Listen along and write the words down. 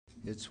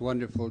It's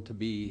wonderful to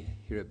be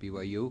here at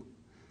BYU.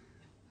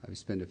 I've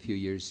spent a few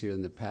years here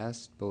in the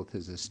past, both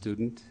as a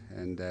student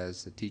and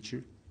as a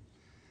teacher.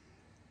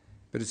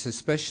 But it's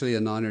especially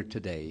an honor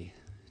today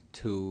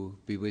to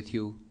be with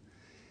you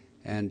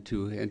and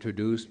to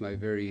introduce my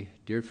very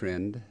dear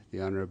friend, the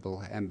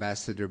Honorable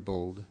Ambassador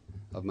Bold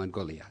of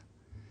Mongolia.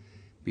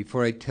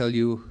 Before I tell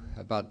you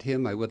about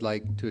him, I would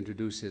like to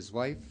introduce his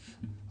wife,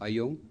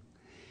 Ayung.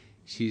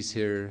 She's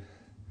here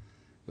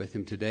with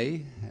him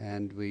today,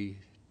 and we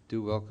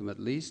do welcome at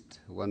least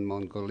one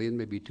Mongolian,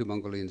 maybe two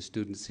Mongolian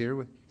students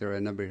here. There are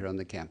a number here on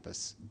the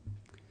campus.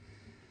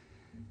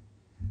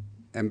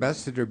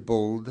 Ambassador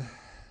Bold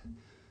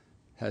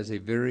has a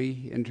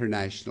very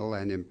international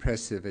and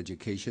impressive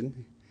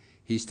education.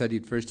 He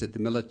studied first at the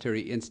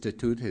Military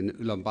Institute in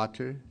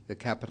Ulaanbaatar, the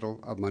capital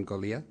of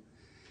Mongolia,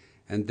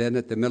 and then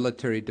at the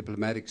Military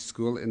Diplomatic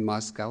School in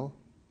Moscow,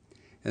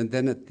 and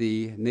then at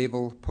the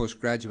Naval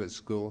Postgraduate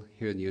School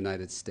here in the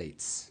United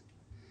States.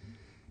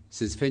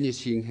 Since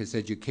finishing his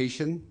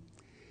education,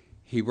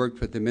 he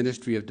worked with the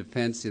Ministry of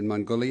Defense in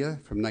Mongolia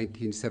from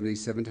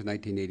 1977 to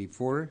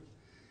 1984,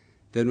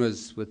 then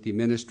was with the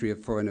Ministry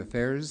of Foreign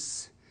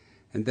Affairs,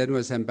 and then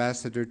was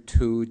ambassador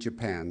to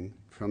Japan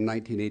from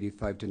 1985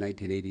 to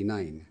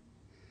 1989.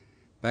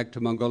 Back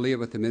to Mongolia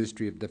with the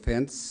Ministry of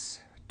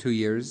Defense, 2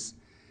 years,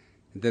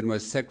 and then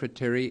was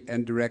secretary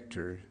and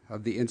director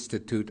of the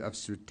Institute of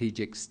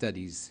Strategic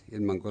Studies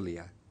in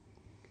Mongolia.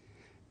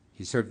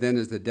 He served then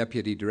as the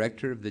deputy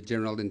director of the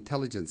General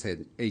Intelligence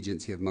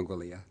Agency of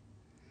Mongolia,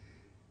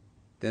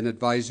 then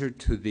advisor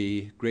to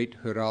the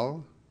Great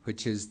Hural,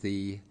 which is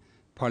the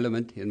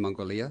parliament in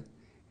Mongolia,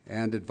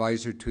 and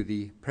advisor to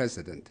the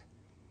president,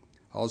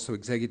 also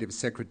executive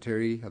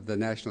secretary of the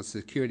National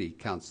Security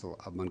Council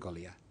of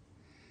Mongolia,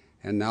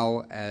 and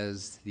now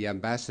as the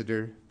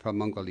ambassador from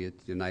Mongolia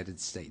to the United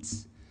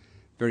States.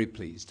 Very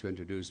pleased to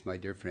introduce my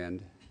dear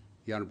friend,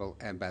 the Honorable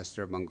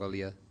Ambassador of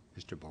Mongolia,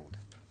 Mr. Bold.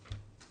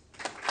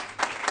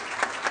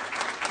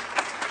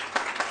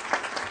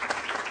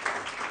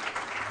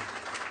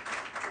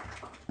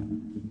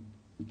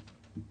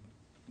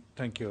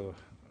 Thank you,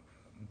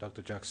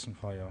 Dr. Jackson,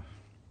 for your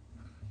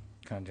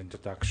kind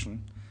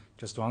introduction.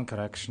 Just one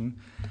correction.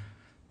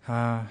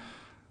 I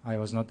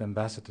was not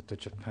ambassador to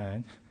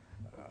Japan.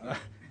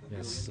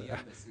 Yes,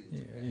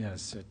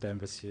 yes, at the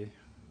embassy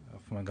of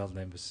Mongolian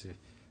Embassy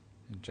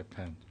in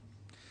Japan.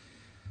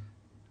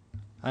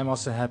 I'm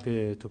also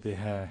happy to be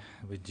here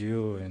with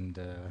you, and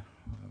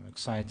I'm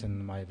excited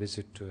in my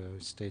visit to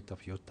the state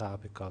of Utah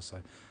because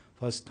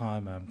first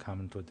time I'm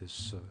coming to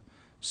this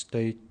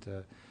state.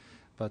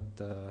 But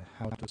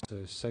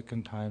the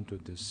second time to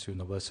this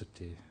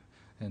university.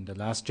 And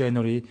last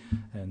January,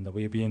 and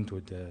we've been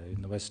to the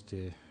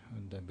university,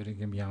 the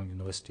Brigham Young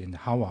University in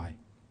Hawaii,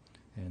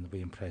 and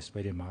we impressed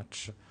very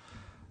much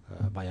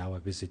by our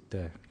visit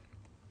there.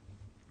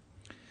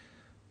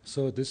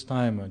 So this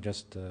time,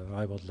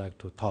 I would like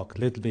to talk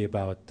a little bit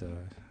about the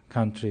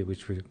country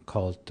which we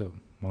call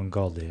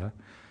Mongolia.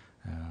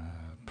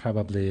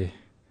 Probably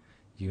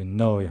you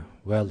know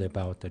well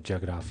about the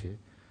geography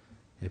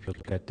if you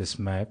look at this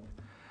map.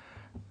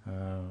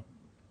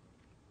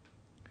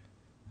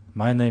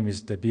 My name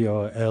is the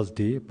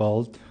B-O-L-D,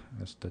 Bold,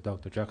 as the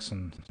Dr.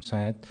 Jackson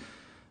said.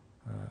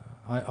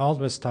 I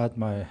always start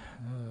my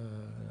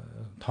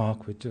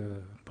talk with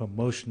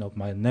promotion of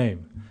my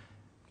name,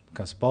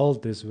 because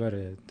Bold is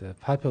very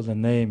popular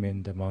name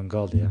in the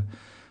Mongolia.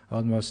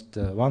 Almost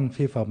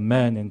 1/5 of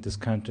men in this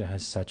country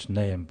has such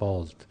name,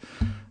 Bold.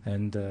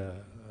 And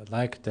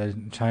like the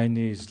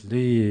Chinese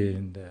Lee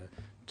and the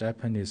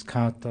Japanese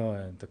Kato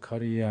and the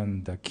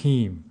Korean the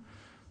Kim,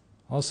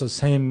 also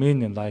same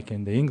meaning like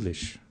in the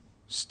English,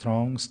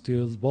 strong,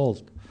 still,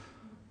 bold.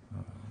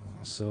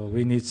 So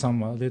we need a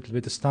little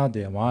bit of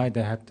study why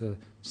they have the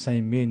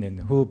same meaning,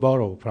 who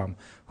borrow from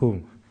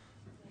whom,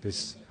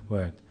 this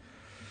word.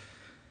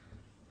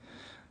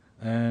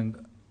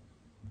 And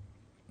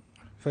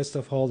first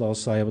of all,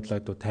 also I would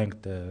like to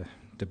thank the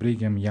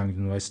Brigham Young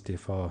University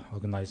for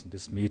organizing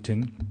this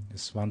meeting.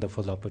 It's a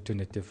wonderful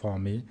opportunity for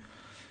me,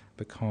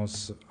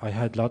 because I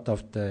heard a lot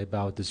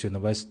about this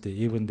university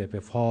even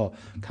before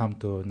come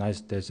to United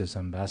States as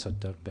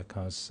ambassador,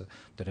 because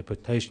the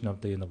reputation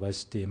of the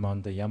university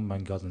among the young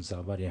Mongolians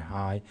are very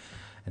high,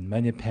 and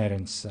many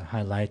parents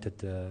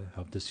highlighted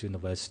of this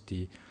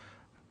university.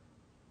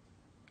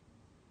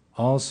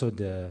 Also,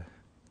 the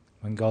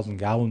Mongolian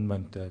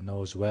government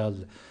knows well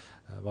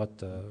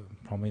what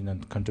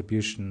prominent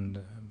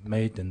contribution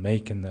made and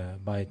making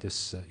by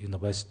this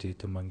university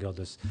to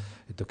Mongolia's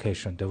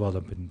education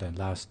development in the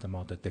last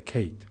about a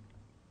decade.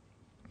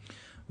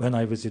 When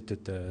I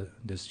visited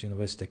this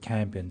university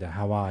camp in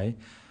Hawaii,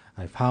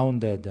 I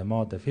found that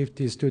more than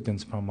 50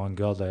 students from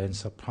Mongolia, and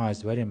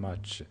surprised very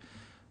much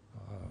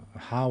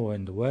how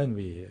and when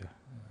we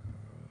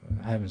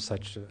have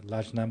such a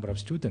large number of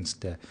students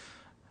there.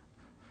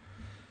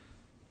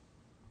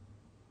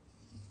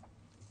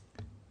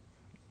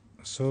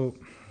 So,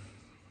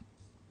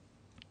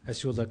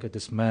 as you look at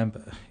this map,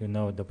 you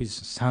know, the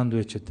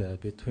sandwich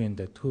between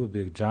the two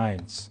big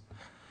giants.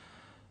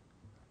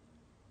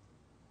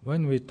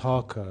 When we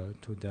talk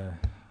to the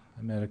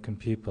American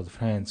people,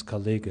 friends,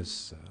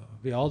 colleagues,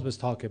 we always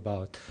talk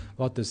about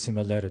what the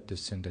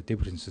similarities and the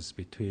differences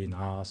between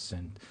us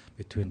and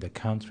between the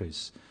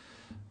countries.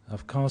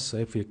 Of course,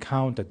 if we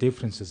count the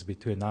differences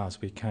between us,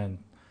 we can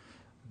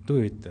do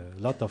it.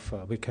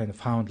 We can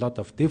find a lot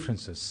of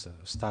differences,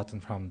 starting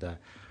from the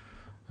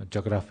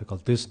geographical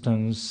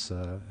distance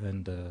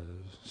and the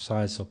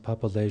size of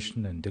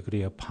population and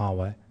degree of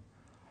power.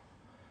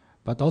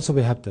 But also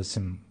we have the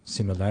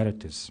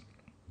similarities.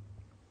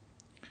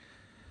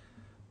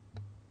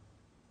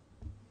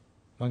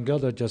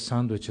 Mongolia just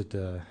sandwiched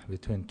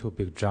between two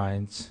big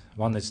giants.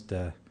 One is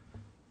the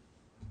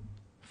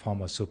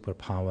former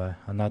superpower,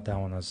 another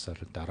one is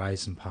the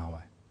rising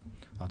power.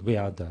 But we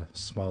are the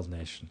small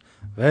nation,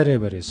 very,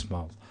 very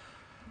small.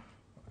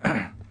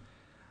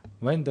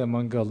 When the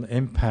Mongol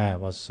Empire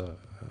was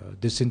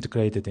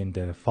disintegrated in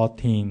the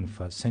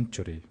 14th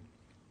century,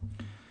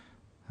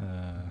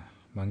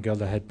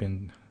 Mongolia had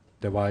been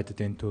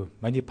divided into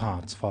many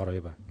parts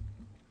forever.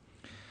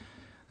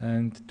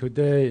 And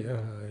today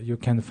you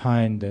can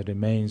find the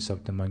remains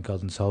of the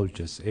Mongolian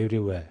soldiers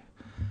everywhere,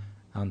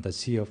 on the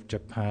Sea of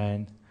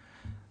Japan,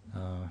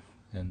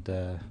 and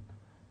the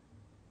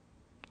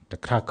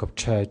Krakow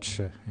Church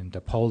in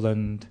the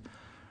Poland,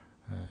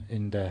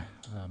 in the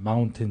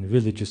mountain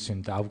villages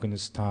in the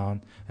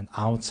Afghanistan, and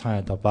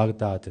outside of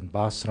Baghdad and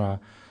Basra,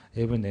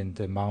 even in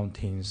the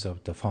mountains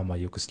of the former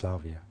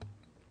Yugoslavia.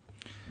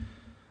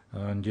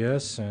 And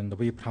yes, and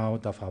we're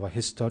proud of our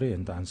history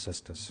and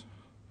ancestors.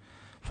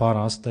 For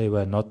us, they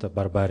were not the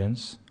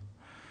barbarians,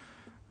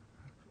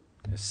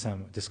 as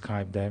some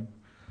describe them,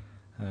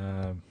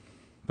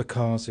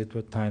 because it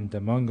was time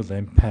the Mongol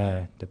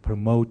Empire that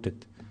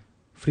promoted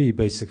three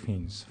basic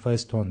things.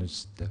 First one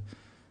is the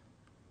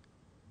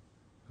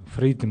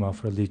freedom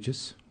of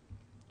religious.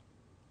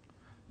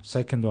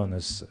 Second one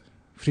is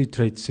free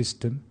trade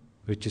system,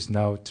 which is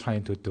now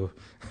trying to do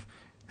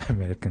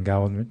American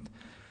government.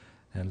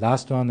 And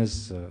last one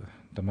is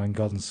the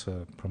Mongolians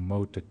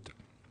promoted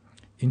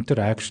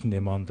interaction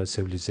among the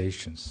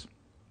civilizations.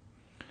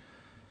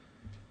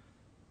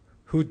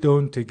 Who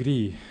don't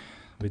agree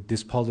with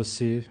this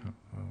policy,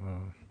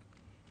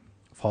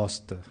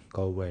 first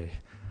go away.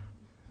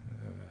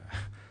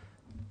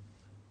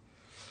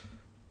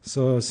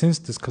 So since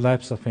this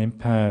collapse of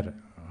empire,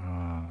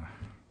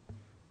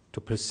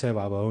 to preserve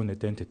our own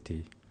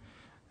identity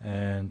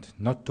and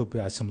not to be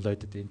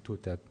assimilated into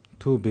the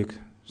two big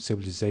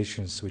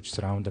civilizations which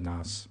surround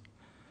us,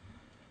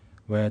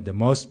 were the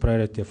most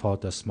priority for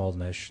the small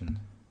nation,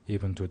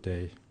 even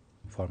today,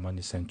 for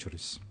many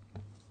centuries.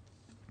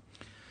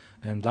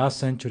 And last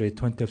century,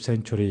 20th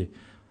century,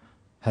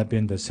 have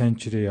been the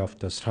century of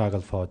the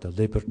struggle for the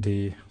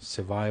liberty,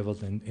 survival,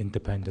 and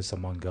independence of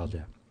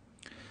Mongolia.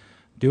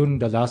 During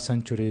the last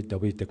century,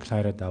 we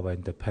declared our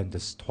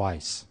independence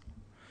twice.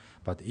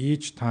 But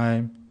each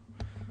time,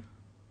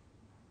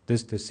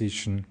 this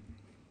decision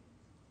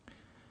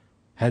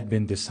had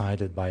been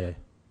decided by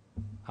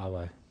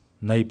our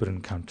neighboring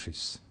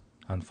countries,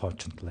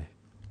 unfortunately.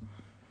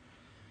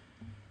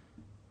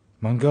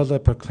 Mongolia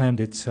proclaimed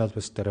itself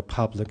as the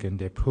republic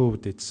and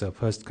approved its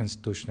first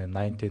constitution in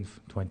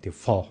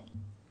 1924.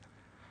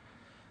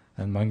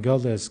 And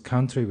Mongolia is a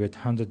country with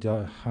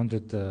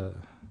 100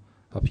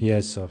 of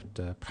years of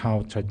the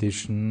proud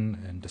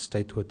tradition and the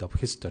statehood of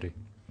history.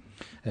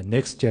 And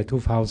next year,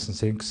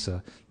 2006,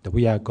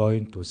 we are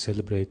going to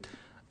celebrate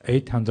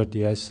 800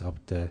 years of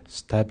the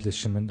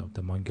establishment of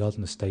the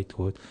Mongolian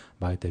statehood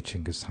by the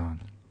Genghis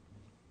Khan.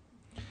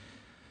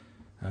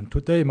 And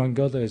today,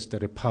 Mongolia is the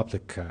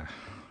republic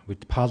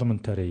with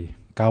parliamentary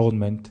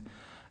government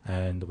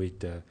and with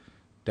the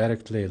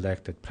directly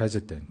elected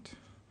president.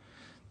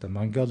 The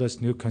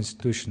Mongolia's new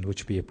constitution,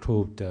 which we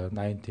approved in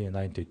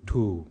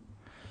 1992,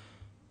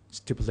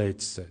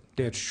 stipulates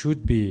there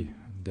should be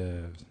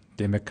the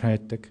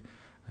democratic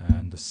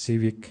and the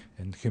civic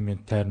and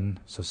humanitarian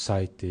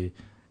society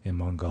in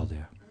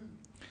Mongolia.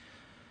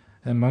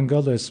 And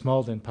Mongolia is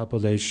small in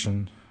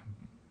population,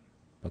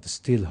 but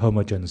still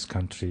homogeneous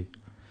country,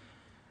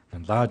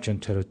 and large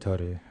in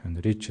territory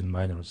and rich in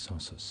minor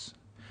resources.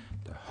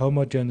 The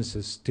homogeneous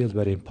is still a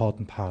very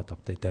important part of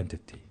the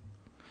identity.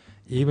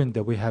 Even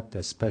though we have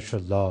the special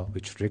law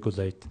which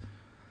regulate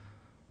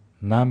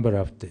number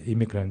of the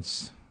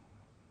immigrants,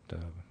 the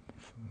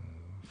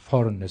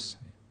foreigners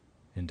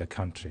in the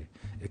country.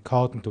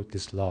 According to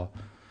this law,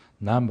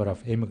 number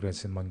of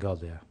immigrants in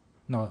Mongolia,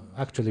 no,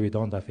 actually we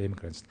don't have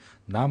immigrants,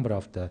 number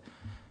of the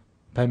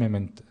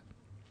permanent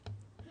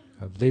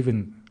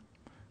living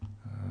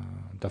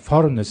the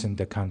foreigners in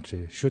the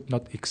country should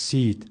not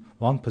exceed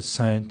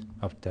 1%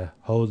 of the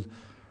whole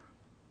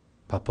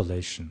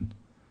population.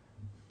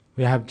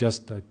 We have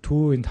just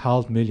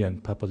 2.5 million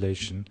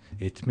population.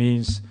 It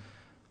means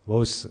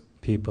those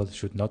people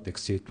should not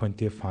exceed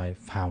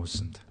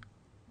 25,000.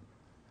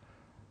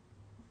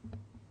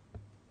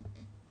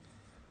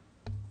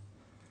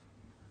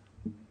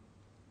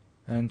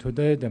 And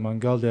today, the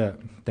Mongolia,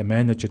 they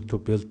managed to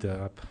build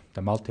up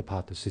the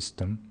multi-party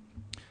system,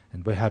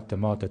 And we have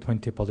more than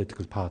 20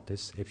 political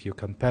parties. If you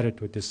compare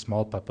it with this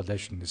small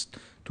population, it's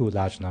too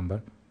large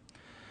number.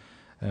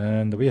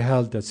 And we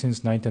held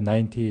since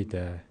 1990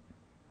 the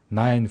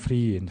 9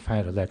 free and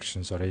fair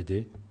elections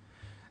already.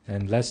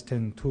 In less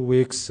than 2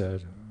 weeks,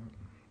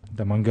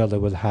 the Mongolia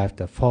will have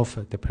the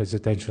 4th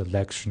presidential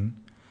election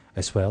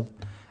as well.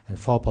 And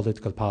 4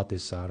 political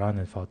parties are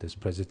running for this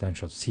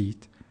presidential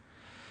seat.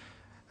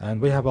 And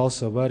we have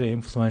also very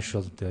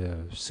influential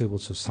civil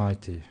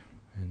society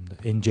and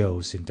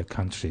NGOs in the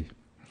country.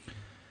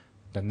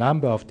 The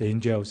number of the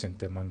NGOs in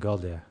the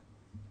Mongolia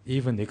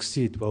even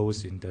exceed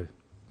those in the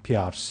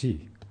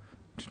PRC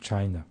to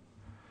China.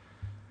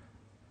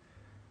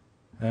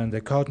 And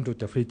according to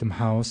the Freedom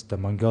House, the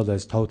Mongolia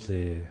is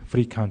totally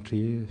free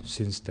country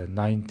since the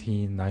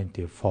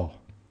 1994.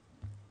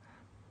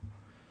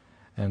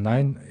 And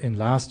in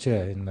last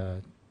year,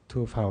 in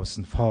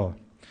 2004,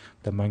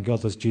 the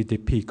Mongolia's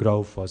GDP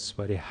growth was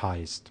very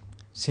highest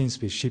since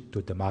we shift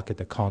to the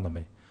market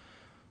economy,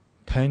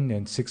 10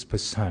 and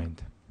 6%.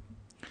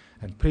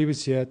 And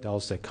previous year,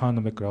 also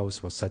economic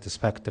growth was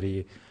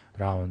satisfactory,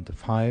 around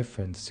 5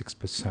 and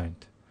 6%.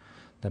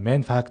 The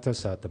main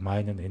factors are the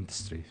mining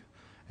industry.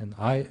 And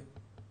I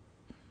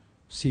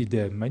see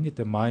there many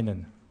the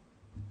mining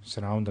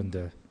surrounding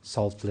the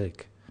Salt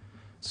Lake.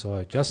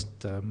 So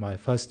my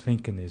first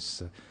thinking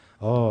is,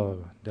 there are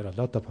a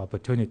lot of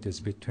opportunities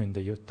between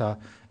the Utah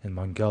and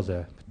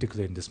Mongolia,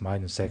 particularly in this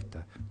mining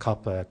sector,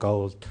 copper,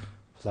 gold,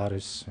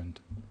 flourish, and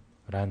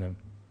uranium.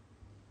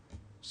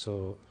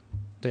 So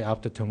day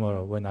after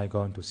tomorrow, when I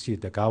go to see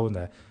the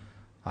governor,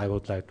 I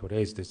would like to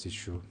raise this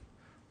issue.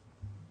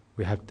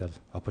 We have the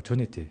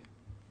opportunity.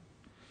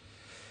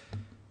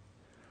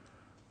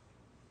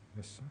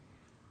 Yes, sir?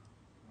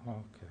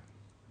 Okay,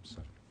 I'm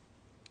sorry.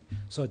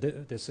 So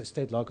there's a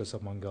state logos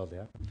of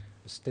Mongolia,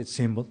 a state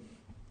symbol,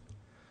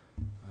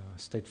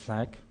 state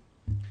flag.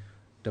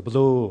 The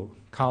blue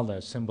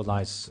color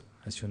symbolizes,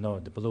 as you know,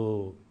 the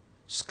blue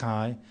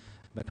sky,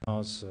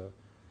 because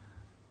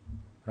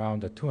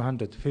around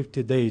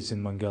 250 days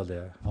in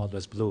Mongolia,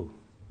 always blue.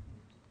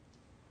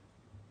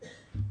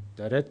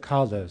 The red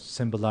color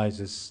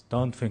symbolizes,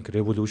 don't think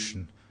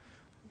revolution.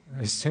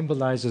 It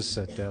symbolizes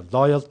the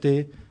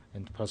loyalty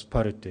and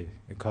prosperity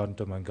according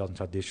to Mongolian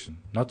tradition,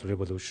 not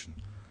revolution.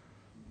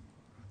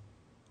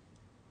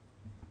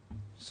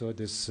 So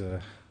this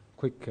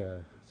quick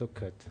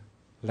look at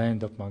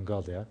land of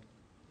Mongolia.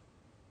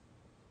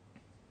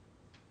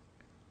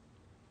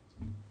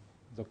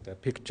 Look, the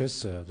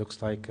pictures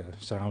looks like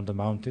surrounding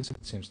mountains,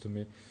 it seems to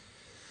me.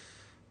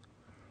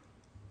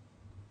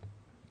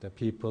 The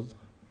people,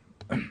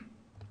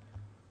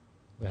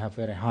 we have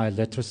very high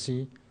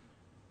literacy,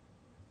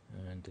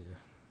 and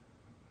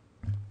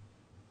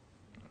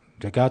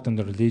regarding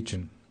the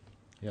religion,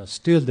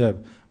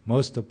 still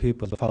most of the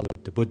people follow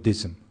the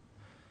Buddhism.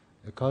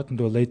 According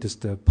to the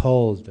latest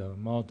poll,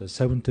 more than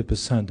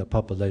 70% of the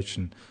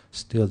population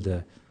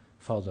still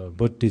follow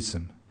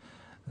Buddhism.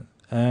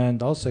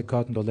 And also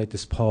according to the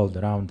latest poll,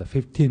 around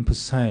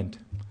 15%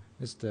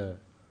 is the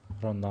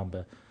round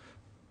number.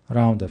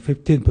 Around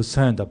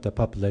 15% of the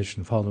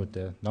population follow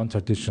the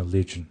non-traditional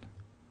religion.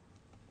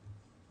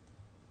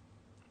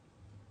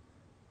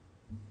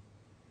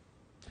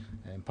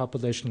 And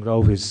population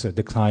growth is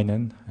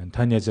declining. And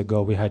 10 years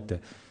ago, we had the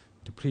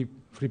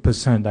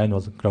 3%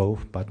 annual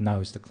growth, but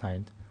now it's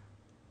declined.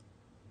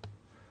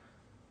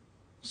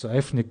 So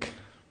ethnic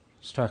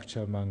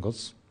structure of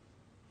Mongols.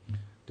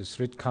 This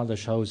red color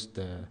shows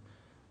the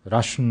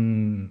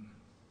Russian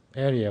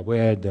area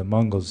where the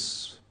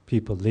Mongols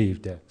people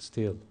live there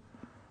still.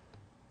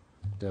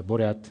 The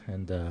Buryat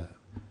and the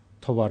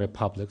Tova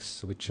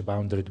republics, which are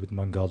bounded with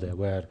Mongolia,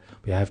 where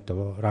we have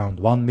around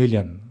 1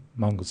 million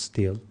Mongols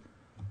still.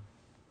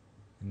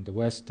 In the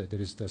west,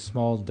 there is the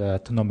small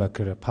autonomous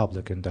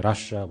republic in the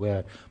Russia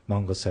where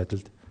Mongols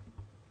settled.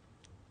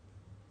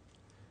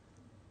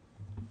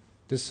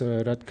 This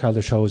red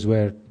color shows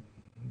where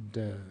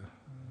the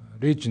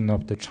region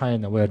of the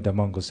China where the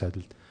Mongols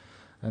settled.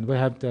 And we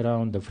have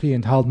around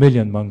 3.5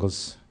 million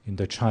Mongols in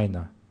the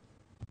China.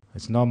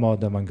 It's no more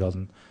the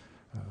Mongolian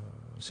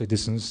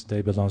citizens.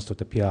 They belong to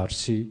the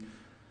PRC.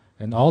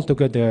 And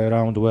altogether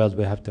around the world,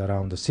 we have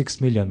around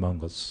 6 million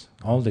Mongols.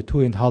 Only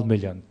 2.5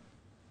 million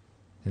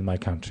in my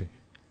country.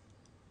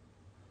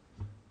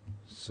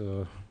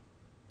 So,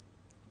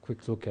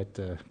 quick look at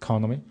the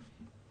economy.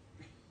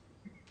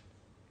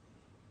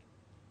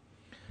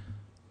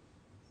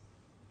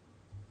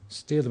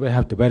 Still, we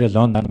have the very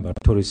low number of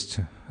tourists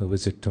who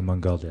visit to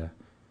Mongolia,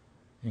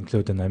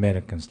 including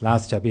Americans.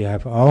 Last year, we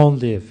have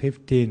only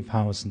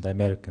 15,000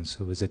 Americans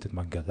who visited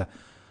Mongolia.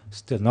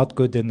 Still not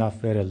good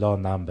enough, very low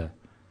number.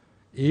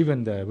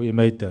 Even we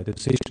made the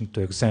decision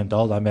to exempt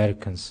all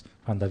Americans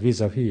from the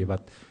visa fee,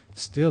 but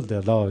still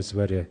the law is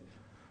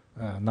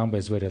number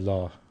is very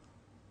low.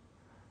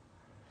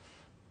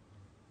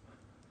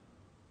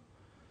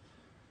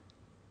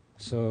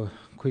 So,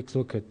 quick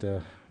look at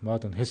the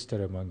modern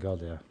history of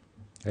Mongolia.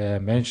 I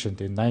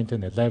mentioned in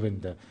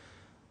 1911,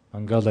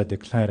 Mongolia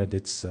declared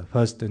its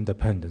first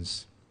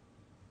independence.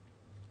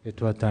 It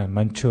was time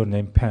Manchurian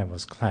Empire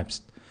was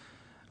collapsed.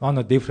 One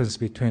of the difference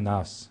between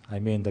us,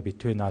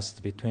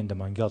 between the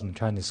Mongolian and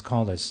Chinese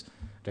scholars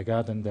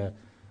regarding the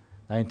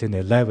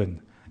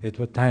 1911, it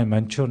was time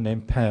Manchurian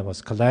Empire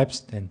was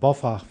collapsed, and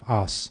both of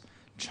us,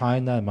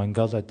 China and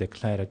Mongolia,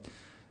 declared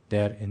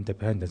their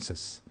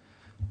independences.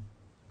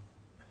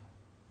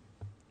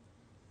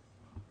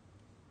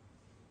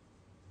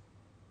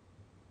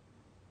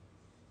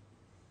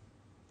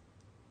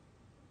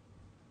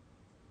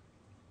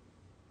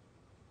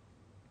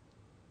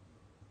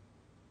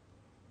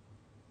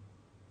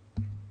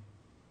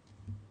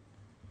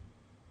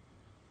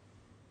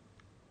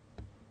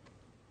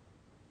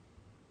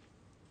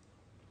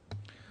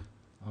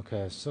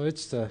 Okay, so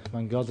it's the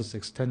Mongolia's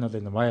external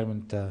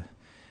environment. The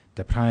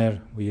prior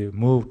we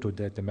moved to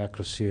the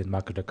democracy and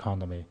market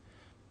economy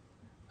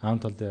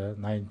until the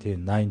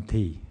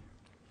 1990.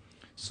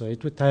 So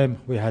at the time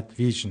we had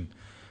vision.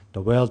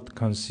 The world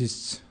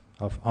consists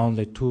of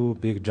only two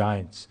big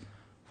giants,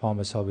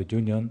 former Soviet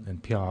Union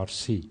and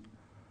PRC.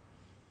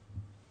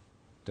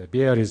 The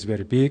bear is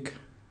very big.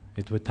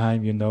 At the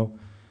time,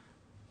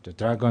 the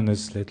dragon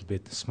is a little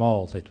bit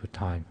small at the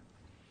time.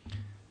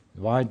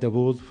 Why the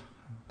wolf?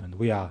 And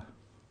we are.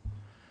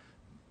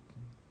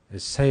 They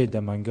say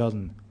the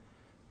Mongolian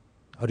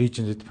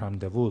originated from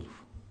the wolf,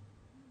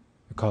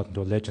 according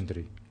to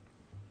legendary.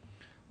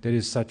 There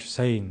is such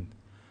saying,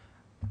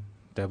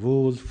 the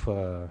wolf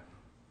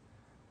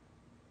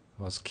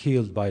was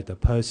killed by the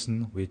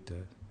person with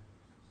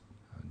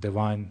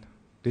divine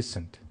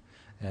descent,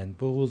 and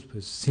wolf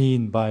is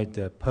seen by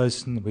the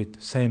person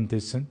with same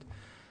descent,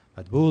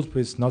 but wolf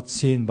is not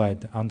seen by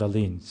the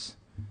underlings.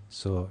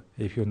 So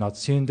if you're not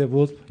seeing the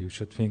wolf, you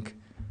should think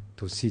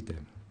to see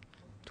them,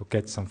 to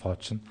get some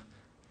fortune.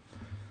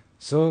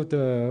 So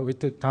with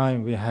the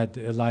time we had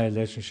a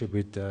relationship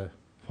with the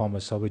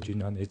former Soviet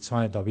Union. It's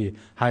why that we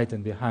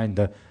hiding behind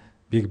the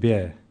big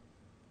bear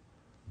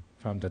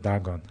from the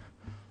dragon.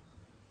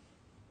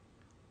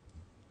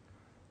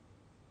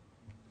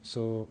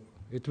 So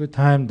at the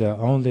time, the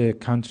only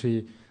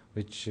country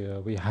which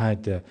we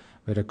had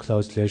very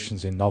close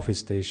relations in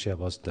Northeast Asia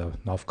was the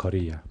North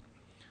Korea.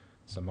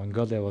 So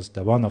Mongolia was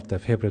one of the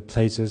favorite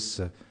places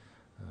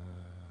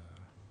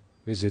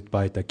visited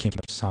by the Kim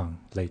Il-sung,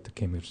 late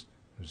Kim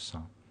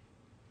Il-sung.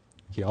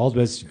 He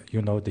always,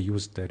 they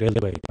used the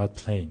railway, not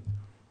plane.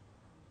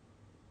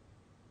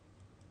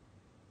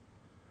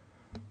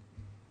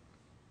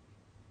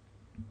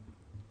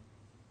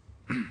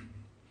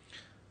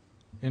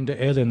 In the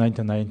early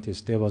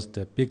 1990s, there was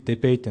the big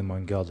debate in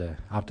Mongolia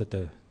after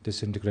the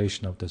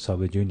disintegration of the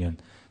Soviet Union,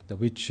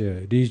 which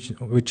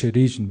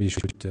region we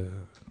should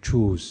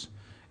choose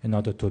in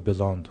order to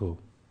belong to.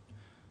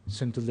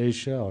 Central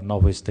Asia or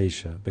Northeast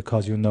Asia,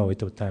 because at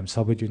the time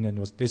Soviet Union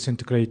was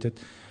disintegrated,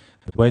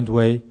 it went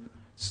away,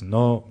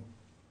 so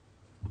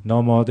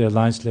no more the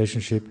alliance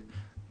relationship.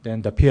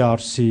 Then the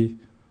PRC,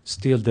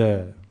 still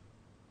the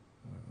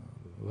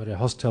very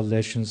hostile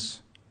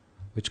relations,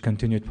 which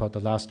continued for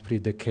the last 3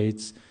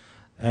 decades.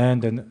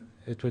 And then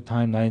at the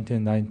time,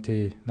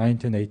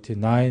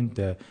 1989,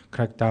 the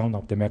crackdown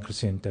of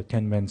democracy in the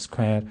Tiananmen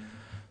Square.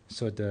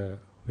 So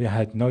we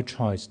had no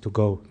choice to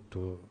go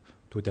to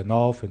the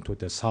north and to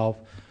the south.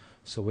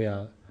 So we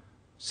are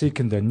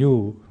seeking the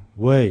new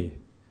way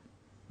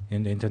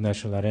in the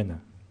international arena.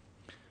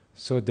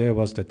 So there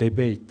was the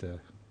debate,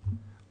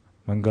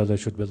 Mongolia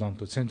should belong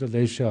to Central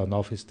Asia or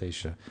Northeast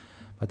Asia.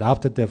 But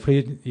after the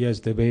 3 years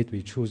debate,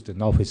 we chose the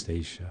Northeast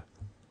Asia.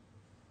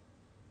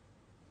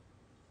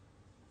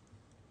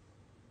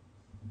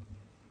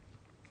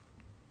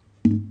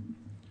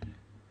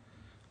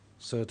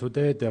 So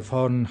today, the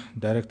foreign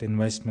direct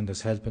investment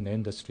is helping the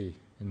industry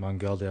in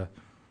Mongolia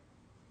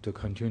to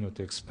continue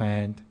to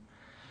expand,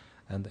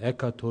 and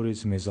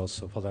ecotourism is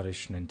also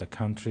flourishing in the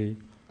country.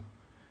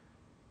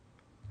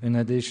 In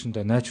addition,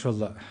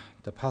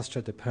 the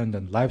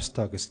pasture-dependent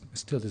livestock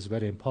still is a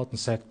very important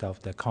sector of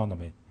the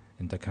economy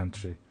in the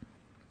country.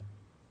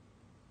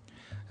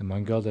 And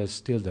Mongolia is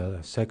still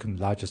the second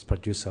largest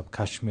producer of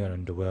cashmere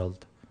in the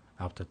world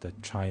after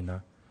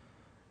China.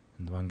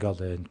 And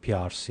Mongolia and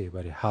PRC,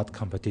 very hard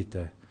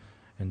competitor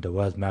in the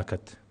world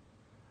market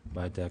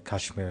by the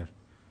cashmere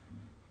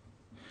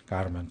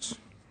garments.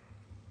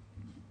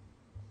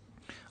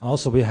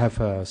 Also, we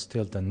have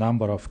still the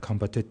number of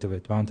competitive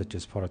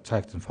advantages for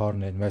attracting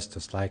foreign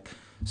investors, like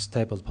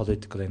stable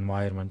political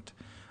environment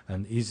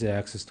and easy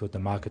access to the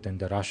market in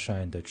Russia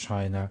and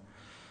China,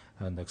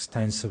 and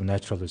extensive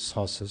natural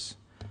resources,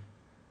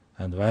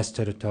 and vast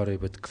territory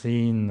with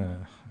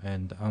clean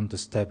and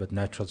undisturbed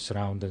natural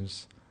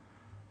surroundings,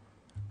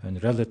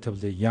 and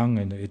relatively young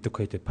and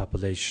educated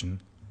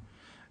population,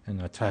 and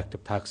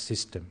attractive tax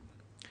system.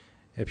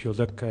 If you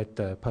look at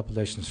the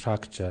population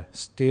structure,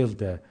 still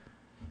the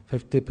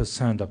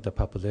 50% of the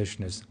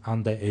population is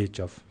under the age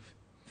of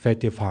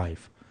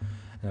 35.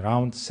 And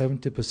around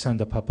 70% of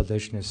the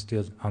population is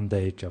still under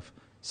the age of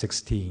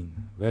 16,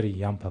 very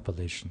young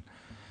population.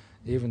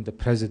 Even the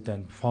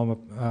president, former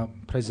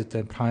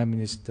president, prime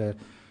minister,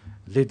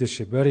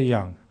 leadership, very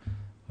young.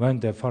 when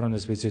the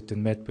foreigners visited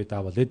and met with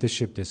our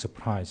leadership, they're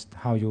surprised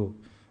how you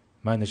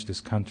manage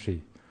this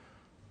country.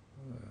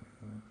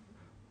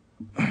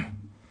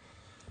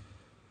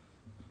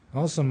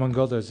 Also,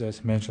 Mongolia,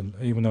 as mentioned,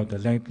 even though the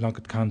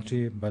landlocked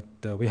country, but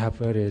we have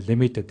very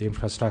limited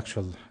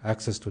infrastructural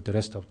access to the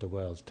rest of the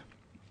world.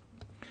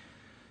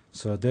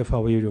 So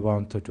therefore, we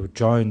want to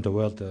join the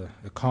world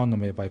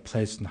economy by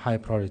placing high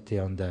priority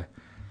on the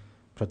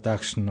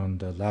production on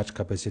the large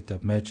capacity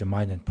of major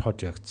mining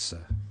projects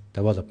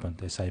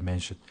development, as I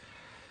mentioned.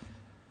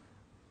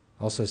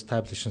 Also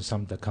establishing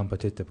some of the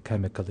competitive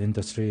chemical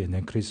industry and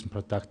increasing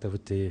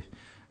productivity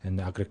in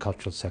the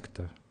agricultural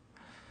sector.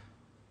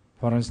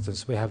 For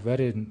instance, we have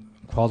very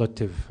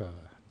qualitative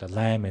the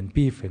lamb and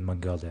beef in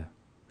Mongolia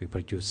we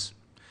produce.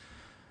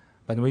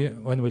 But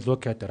when we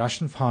look at the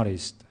Russian Far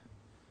East,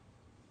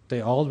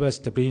 they always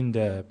bring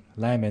the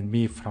lamb and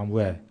beef from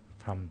where?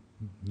 From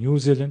New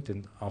Zealand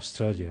and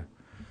Australia.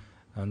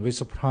 And we're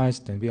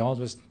surprised, and we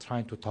always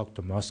trying to talk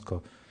to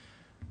Moscow.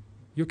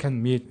 You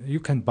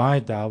can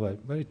buy our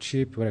very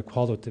cheap, very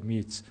quality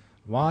meats.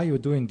 Why are you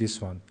doing this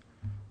one?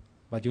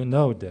 But you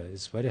know that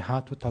it's very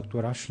hard to talk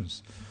to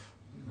Russians.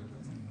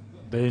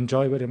 They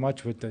enjoy very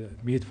much with the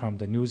meat from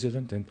the New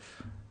Zealand and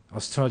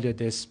Australia.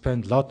 They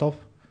spend a lot of.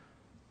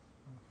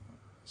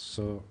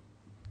 So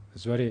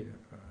it's very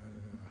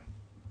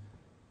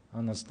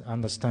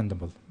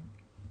understandable.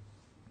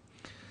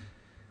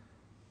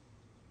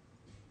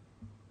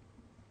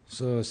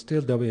 So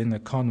still though in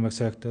economic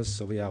sectors,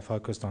 so we are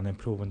focused on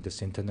improving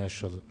this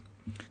international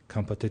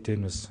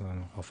competitiveness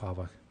of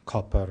our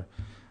copper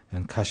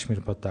and Kashmir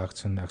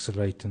products and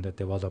accelerating the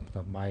development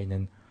of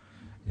mining,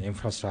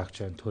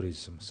 infrastructure and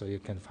tourism. So you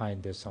can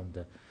find this on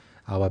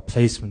our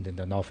placement in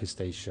the Northeast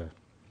Asia.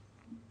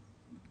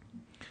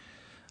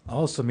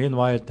 Also,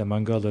 meanwhile, the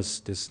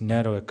Mongolia's this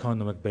narrow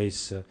economic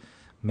base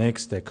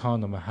makes the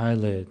economy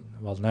highly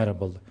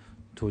vulnerable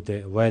to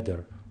the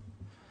weather.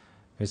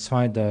 It's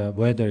why the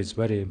weather is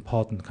very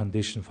important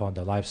condition for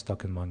the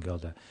livestock in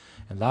Mongolia.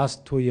 In the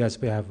last 2 years,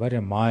 we have very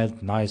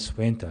mild, nice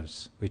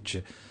winters, which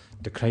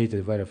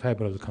created very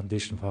favorable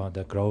condition for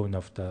the growing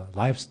of the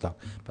livestock.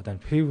 But in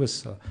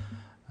previous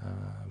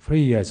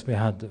 3 years, we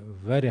had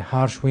very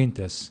harsh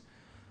winters.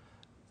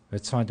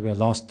 It's why we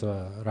lost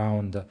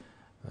around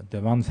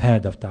the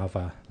 1/3 of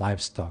our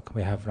livestock.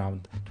 We have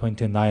around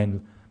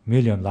 29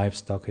 million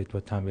livestock at the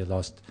time. We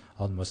lost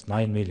almost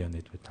 9 million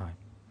at the time.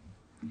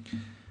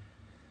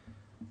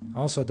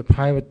 Also, the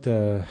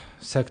private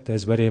sector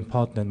is very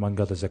important in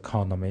Mongolia's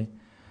economy.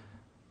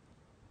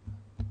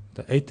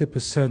 The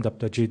 80% of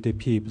the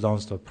GDP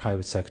belongs to the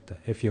private sector.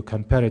 If you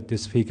compare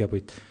this figure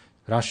with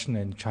Russian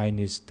and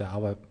Chinese,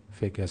 our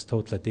figure is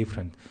totally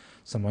different.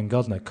 So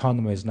Mongolian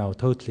economy is now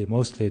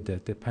mostly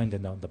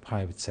dependent on the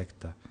private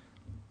sector.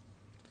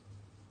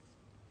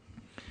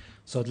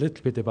 So a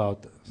little bit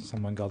about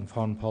some Mongolian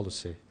foreign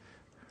policy.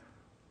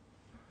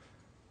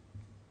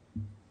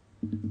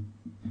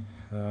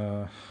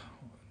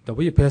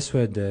 We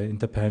pursue the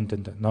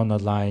independent,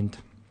 non-aligned,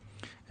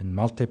 and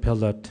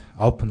multi-pillared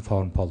open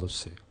foreign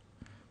policy.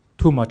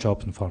 Too much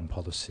open foreign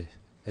policy,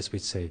 as we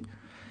say.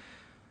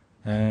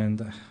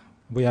 And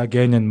we are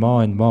gaining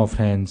more and more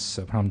friends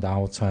from the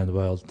outside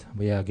world.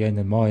 We are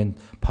gaining more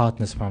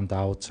partners from the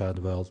outside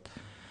world.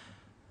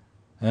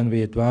 And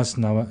we advance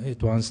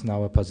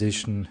our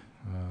position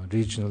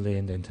regionally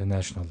and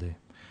internationally.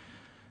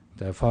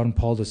 The foreign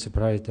policy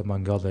priority of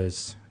Mongolia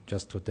is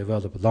just to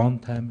develop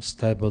long-term,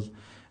 stable,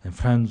 and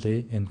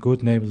friendly and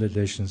good neighborly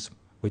relations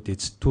with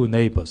its two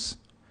neighbors,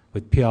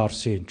 with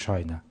PRC and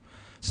China.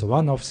 So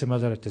one of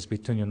similarities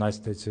between the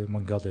United States and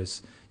Mongolia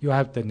is you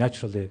have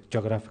naturally,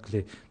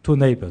 geographically, two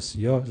neighbors.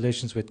 Your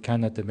relations with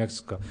Canada and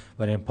Mexico,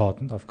 very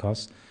important, of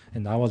course,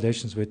 and our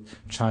relations with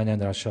China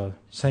and Russia,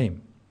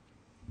 same.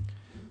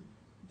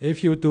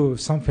 If you do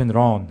something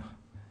wrong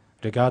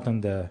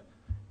regarding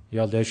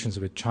your relations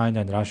with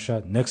China and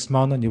Russia, next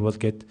month you will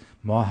get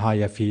more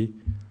higher fee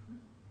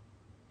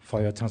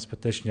for your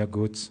transportation, your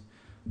goods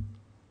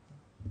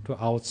to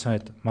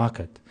outside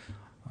market.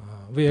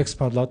 We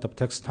export a lot of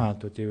textile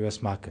to the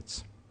US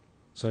markets.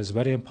 So it's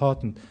very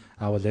important,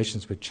 our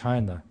relations with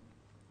China,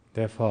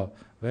 therefore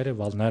very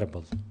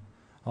vulnerable.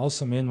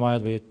 Also, meanwhile,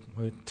 we're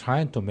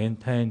trying to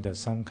maintain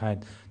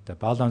the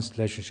balanced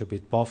relationship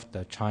with both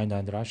China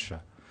and Russia.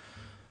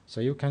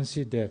 So you can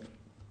see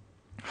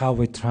how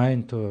we're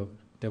trying to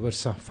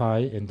diversify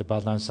and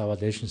balance our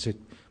relationship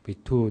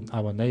with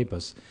our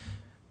neighbors.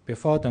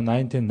 Before the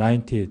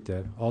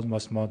 1990s,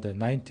 almost more than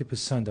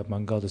 90% of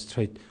Mongolia's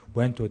trade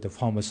went to the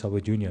former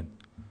Soviet Union,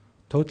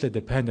 totally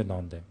dependent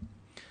on them.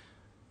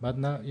 But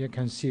now you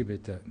can see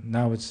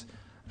now it's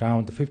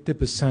around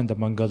 50% of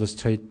Mongolia's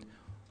trade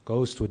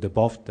goes to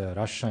both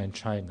Russia and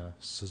China.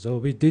 So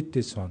we did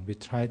this one. We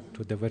tried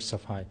to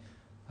diversify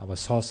our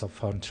source of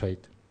foreign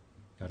trade.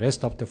 The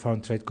rest of the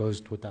foreign trade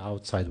goes to the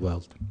outside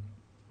world.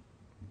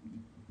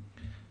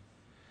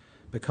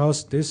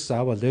 Because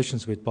our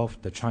relations with both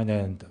China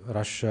and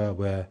Russia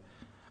were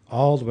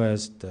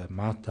always the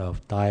matter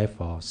of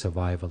life or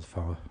survival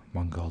for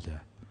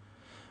Mongolia.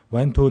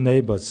 When two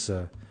neighbors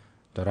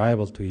the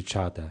rival to each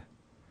other,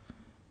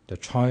 the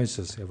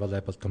choices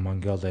available to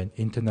Mongolia in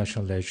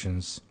international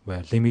relations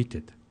were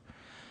limited,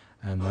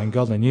 and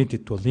Mongolia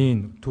needed to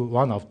lean to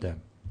one of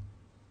them.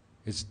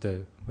 It's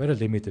the very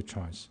limited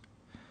choice.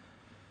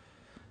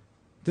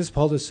 This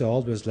policy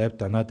always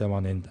left another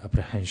one in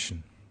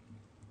apprehension.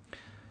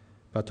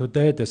 But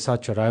today,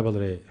 such a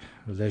rivalry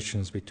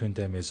relations between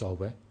them is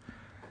over,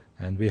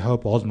 and we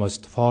hope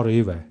almost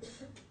forever.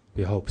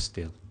 We hope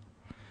still.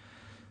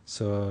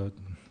 So,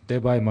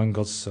 thereby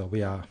Mongols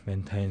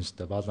maintains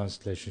the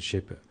balanced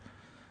relationship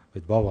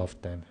with both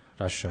of them,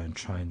 Russia and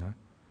China.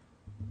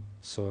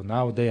 So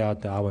now they are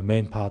our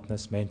main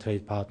partners, main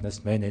trade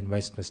partners, main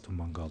investments to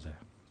Mongolia.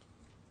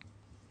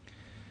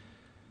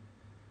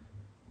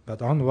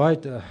 But on a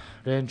wide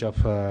range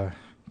of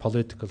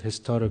political,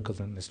 historical,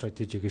 and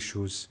strategic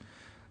issues,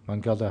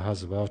 Mongolia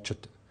has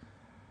worked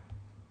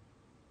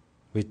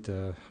with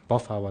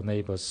both our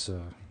neighbors,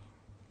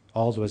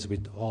 always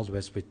with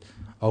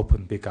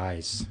open, big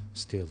eyes.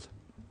 Still,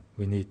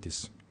 we need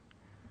this.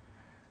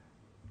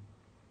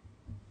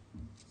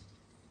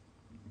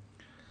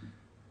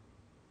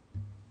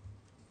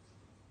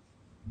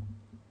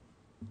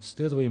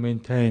 Still, we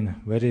maintain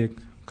very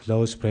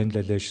close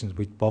friendly relations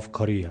with both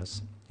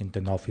Koreas in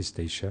the Northeast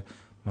Asia.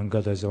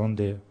 Mongolia is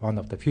only one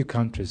of the few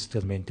countries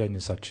still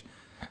maintaining such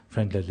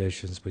friendly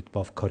relations with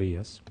both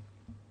Koreas.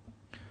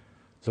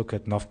 Look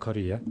at North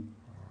Korea.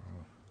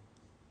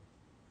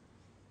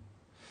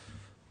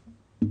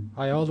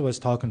 I always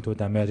talking to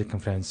the American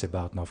friends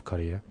about North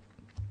Korea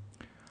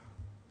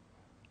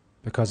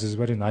because it's a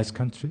very nice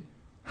country,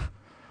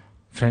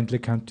 friendly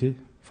country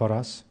for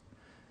us.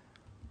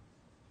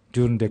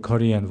 During the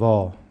Korean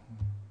War,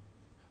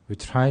 we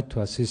tried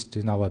to assist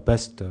in our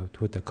best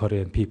to the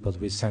Korean people.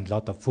 We sent a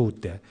lot of food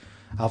there.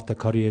 After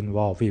Korean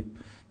War, they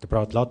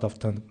brought a lot of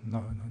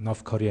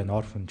North Korean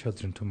orphan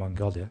children to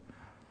Mongolia.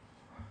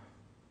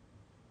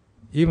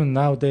 Even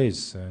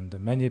nowadays, and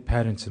many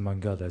parents in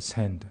Mongolia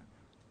send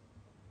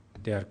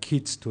their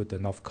kids to the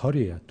North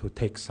Korea to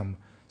take some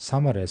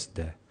summer rest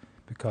there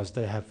because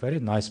they have very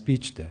nice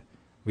beach there.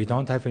 We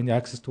don't have any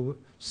access to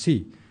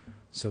sea.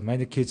 So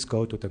many kids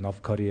go to the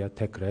North Korea,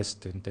 take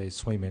rest, and they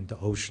swim in the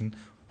ocean.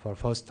 For the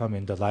first time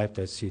in their life,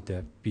 they see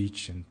the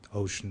beach and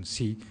ocean,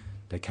 sea.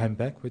 They came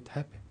back with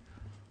happy.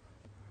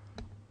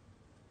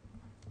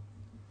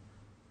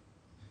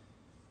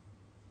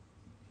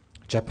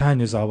 Japan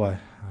is our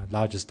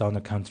largest donor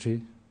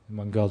country in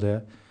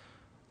Mongolia.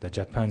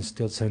 Japan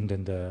still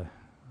sending the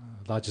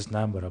largest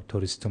number of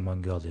tourists to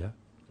Mongolia.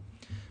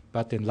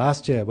 But in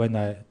last year, when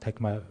I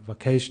take my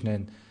vacation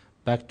and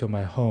back to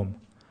my home,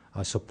 I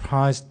was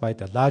surprised by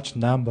the large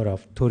number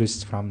of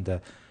tourists from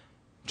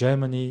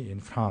Germany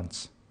and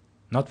France,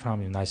 not from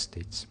the United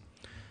States.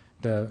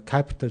 The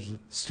capital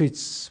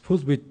streets full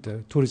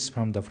with tourists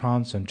from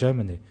France and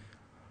Germany.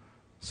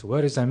 So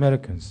where is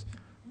Americans?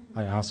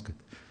 I asked.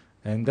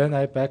 And then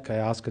I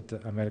asked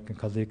the American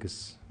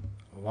colleagues,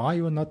 why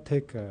you not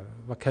take a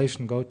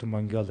vacation, go to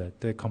Mongolia?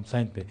 They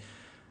complained me.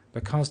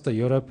 Because the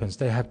Europeans,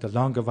 they have the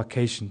longer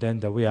vacation than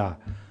we are.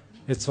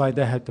 It's why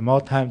they have the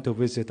more time to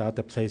visit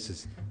other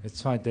places.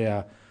 It's why they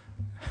are.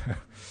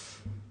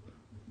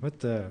 But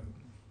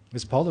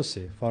this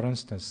policy, for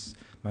instance,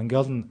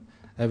 Mongolian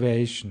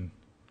aviation,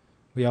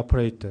 we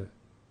operate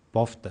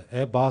both the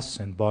Airbus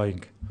and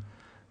Boeing,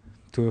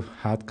 two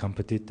hard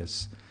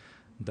competitors.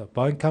 The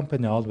Boeing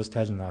company always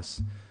telling us,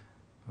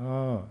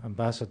 oh,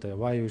 Ambassador,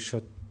 why you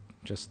should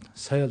just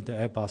sell the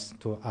Airbus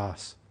to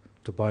us,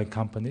 to Boeing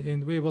company,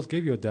 and we will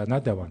give you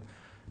another one.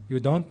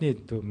 You don't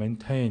need to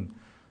maintain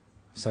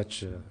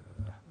such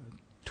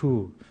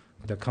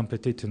the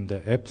competing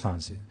the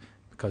airplanes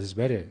because it's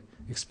very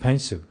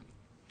expensive.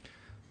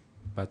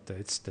 But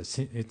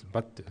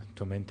but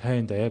to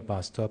maintain the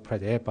Airbus, to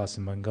operate Airbus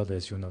in Mongolia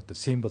is, the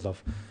symbol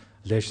of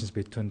relations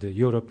between the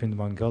Europe and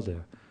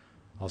Mongolia.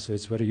 Also,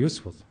 it's very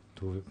useful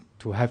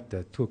to have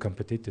the two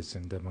competitors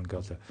in the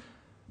Mongolia.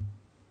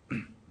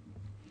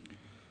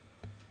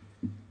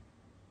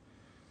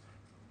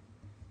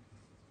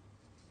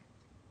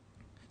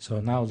 So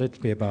now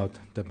let me about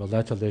the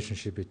bilateral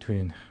relationship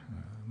between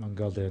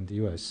Mongolia and the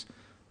U.S.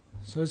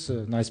 So it's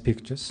nice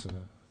pictures.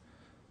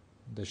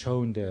 They're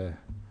showing the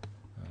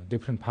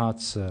different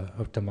parts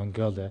of the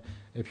Mongolia.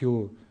 If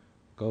you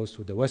go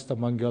to the west of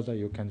Mongolia,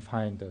 you can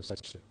find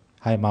such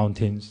high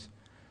mountains.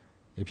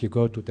 If you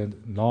go to the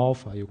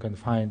north, you can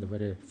find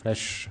very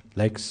fresh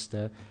lakes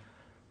there.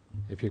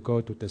 If you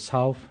go to the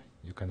south,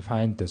 you can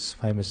find this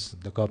famous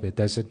Gobi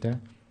Desert there.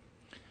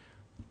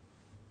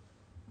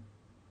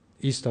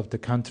 East of the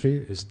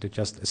country is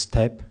just a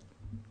steppe,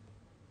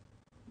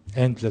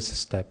 endless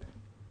steppe.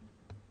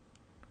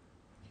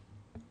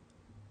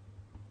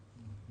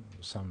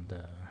 Some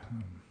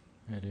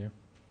area.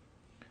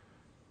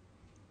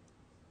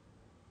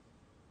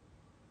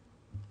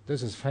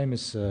 This is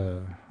famous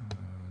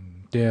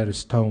deer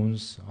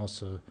stones.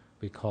 Also,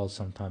 we call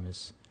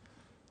sometimes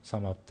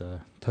some of the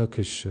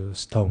Turkish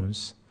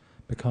stones,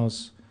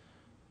 because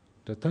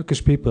the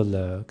Turkish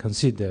people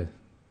consider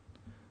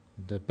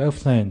the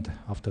birthland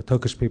of the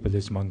Turkish people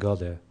is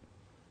Mongolia.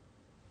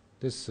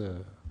 this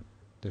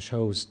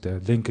shows the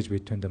linkage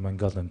between the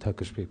Mongolian and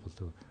Turkish people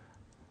too.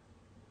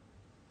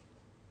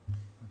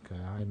 Okay,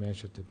 I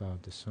mentioned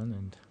about this one,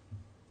 and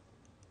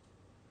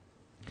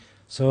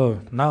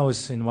so now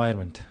it's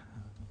environment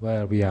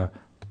where we are.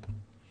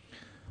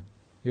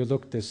 You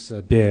look, this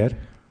bear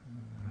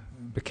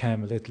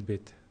became a little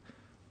bit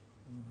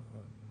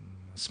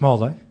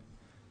smaller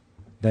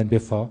than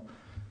before.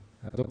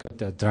 Look at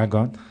the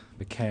dragon,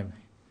 became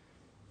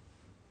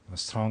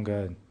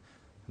stronger and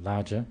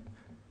larger.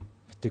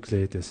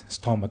 Particularly the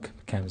stomach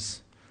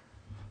becomes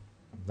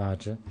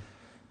larger.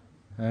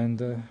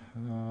 And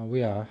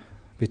we are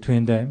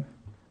between them.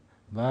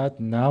 But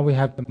now we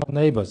have more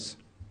neighbors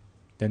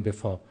than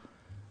before.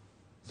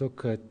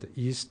 Look at the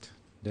east,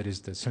 there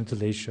is the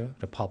Central Asia,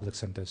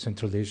 republics in the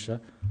Central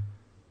Asia,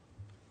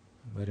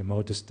 very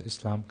modest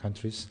Islam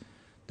countries.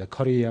 The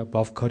Korea,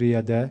 above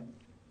Korea there,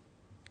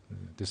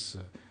 this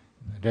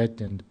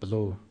red and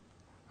blue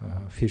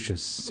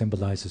fishes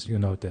symbolizes, you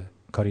know, the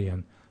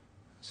Korean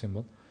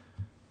symbol.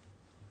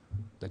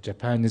 The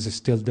Japan is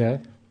still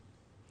there.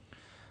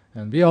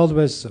 And we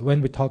always,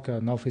 when we talk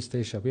Northeast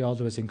Asia, we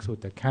always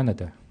include the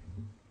Canada,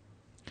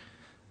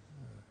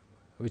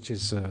 which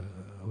is,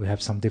 we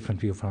have some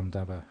different view from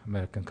our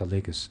American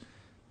colleagues,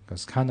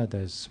 because Canada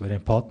is very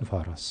important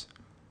for us,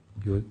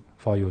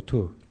 for you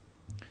too.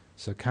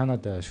 So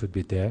Canada should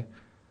be there,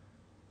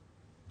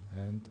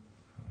 and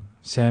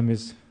Sam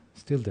is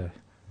still there.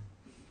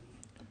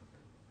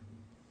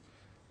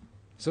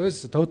 So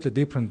it's a totally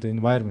different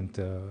environment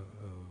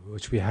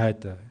which we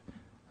had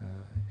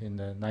in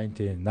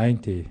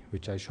 1990,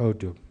 which I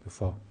showed you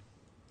before.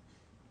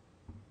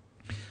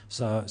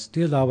 So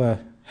still our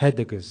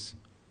headache is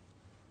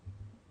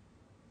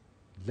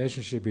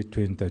relationship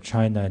between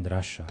China and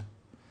Russia.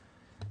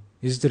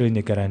 Is there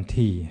any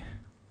guarantee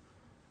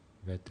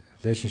that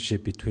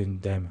relationship between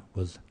them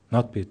will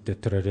not be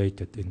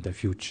deteriorated in the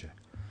future?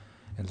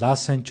 In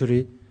last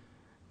century,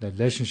 the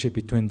relationship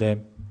between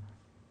them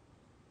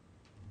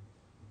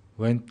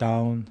went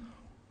down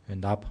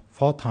and up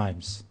 4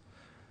 times.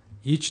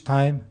 Each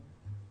time,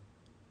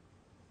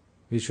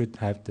 we should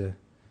have the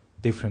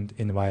different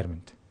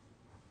environment.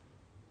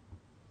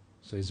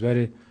 So it's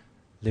very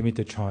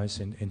limited choice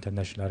in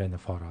international arena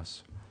for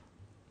us.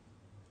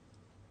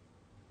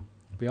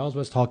 We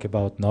always talk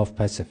about North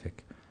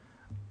Pacific.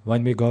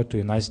 When we go to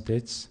United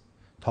States,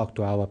 talk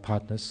to our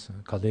partners,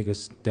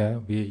 colleagues there,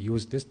 we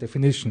use this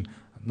definition,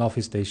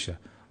 Northeast Asia.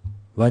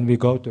 When we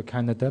go to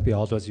Canada, we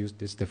always use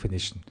this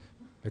definition,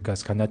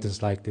 because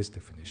Canadians like this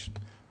definition.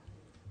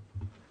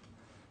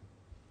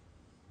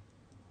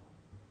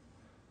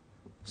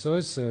 So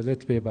it's a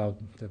little bit about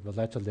the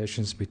bilateral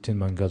relations between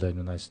Mongolia and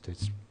the United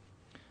States.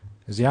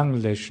 As young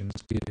relations,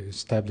 we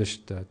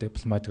established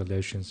diplomatic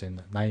relations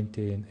in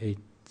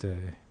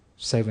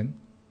 1987.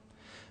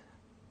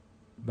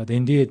 But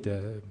indeed,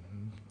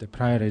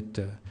 prior to it,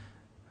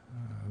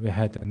 we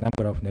had a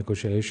number of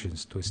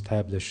negotiations to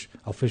establish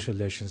official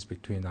relations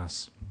between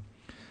us.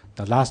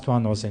 The last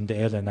one was in the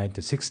early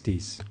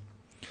 1960s.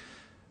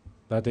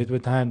 But at the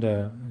time,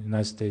 the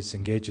United States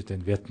engaged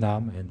in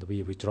Vietnam, and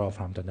we withdraw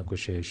from the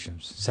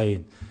negotiations,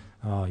 saying,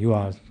 you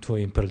are too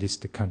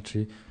imperialistic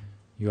country,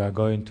 you are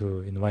going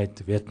to invite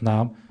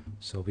Vietnam,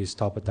 so we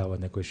stopped our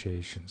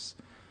negotiations.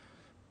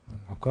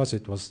 Of course,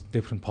 it was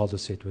different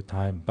policy at the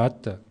time,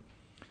 but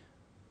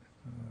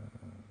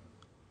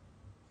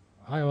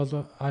I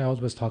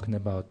always talking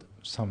about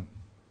some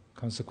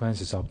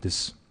consequences of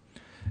this.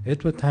 At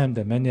the time,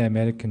 the many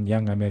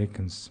young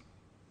Americans,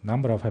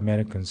 number of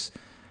Americans,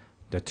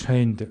 they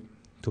trained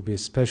to be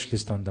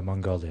specialists on the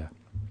Mongolia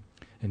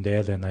in the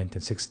early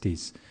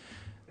 1960s.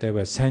 They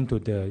were sent to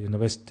the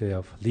University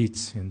of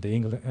Leeds in the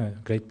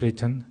Great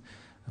Britain,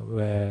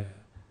 where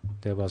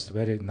there was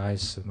very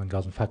nice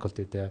Mongolian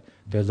faculty there.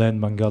 They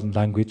learned Mongolian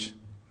language,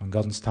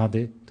 Mongolian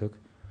study,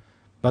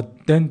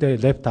 but then they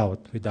left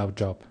out without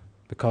job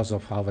because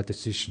of our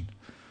decision.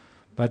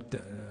 But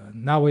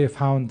now we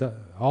found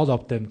all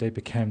of them, they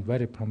became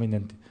very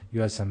prominent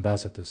U.S.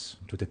 ambassadors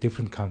to the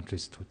different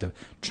countries, to the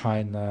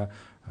China,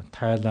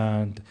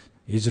 Thailand,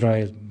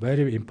 Israel,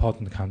 very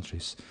important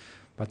countries.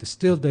 But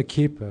still they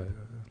keep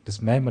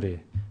this memory,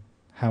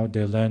 how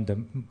they learned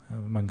the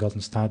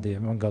Mongolian study,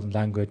 Mongolian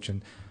language,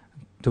 and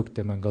took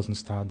the Mongolian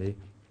study,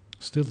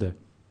 still there.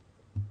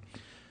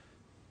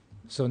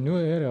 So new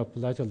area of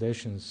bilateral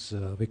relations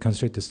we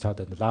considered to start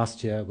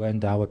last year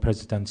when our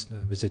president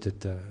visited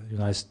the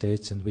United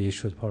States, and we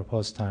issued for the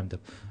first time the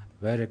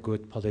very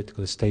good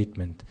political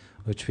statement,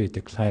 which we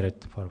declared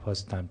for the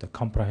first time, the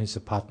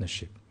comprehensive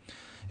partnership.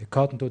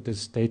 According to this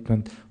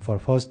statement, for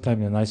the first time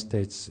the United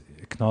States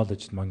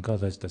acknowledged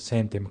Mongolia as the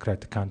same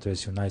democratic country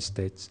as the United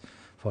States.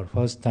 For the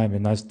first time the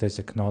United States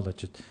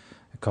acknowledged,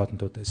 according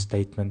to the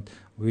statement,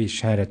 we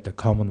shared the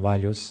common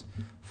values.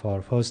 For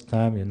the first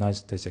time the United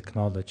States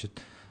acknowledged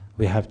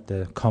we have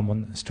the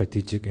common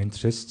strategic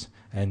interests,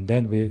 and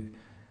then we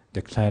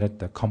declared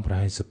the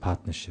comprehensive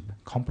partnership.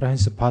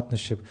 Comprehensive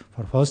partnership,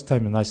 for the first time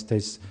the United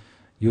States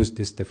used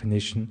this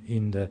definition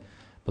in the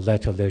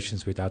bilateral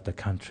relations with other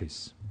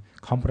countries.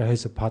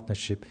 Comprehensive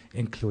partnership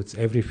includes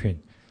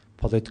everything: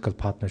 political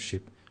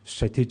partnership,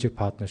 strategic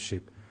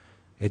partnership,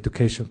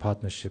 education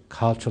partnership,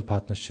 cultural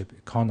partnership,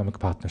 economic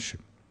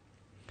partnership.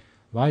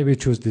 Why we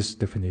choose this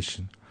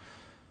definition?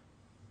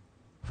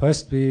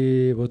 First,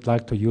 we would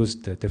like to use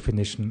the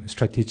definition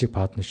strategic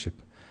partnership,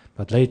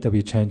 but later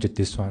we changed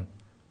this one,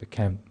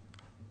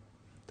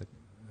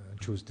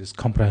 choose this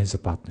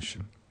comprehensive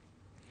partnership.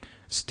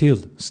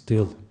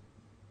 Still,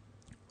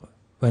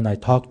 when I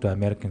talk to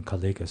American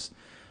colleagues,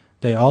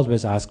 they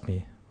always ask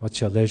me,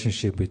 what's your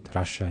relationship with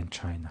Russia and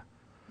China?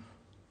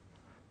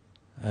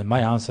 And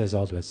my answer is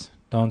always,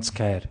 don't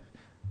scare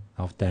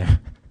of them.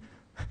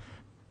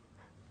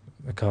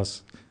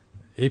 Because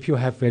if you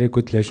have very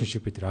good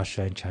relationship with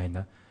Russia and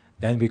China,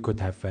 then we could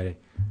have very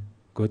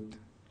good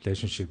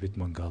relationship with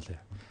Mongolia.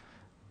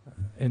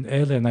 In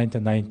early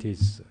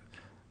 1990s,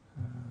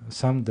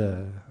 some of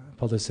the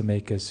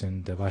policymakers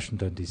in the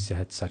Washington, D.C.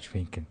 had such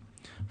thinking.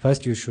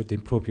 First, you should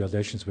improve your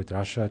relations with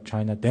Russia,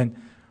 China, then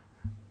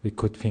we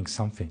could think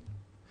something.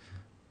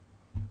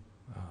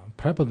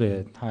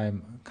 Probably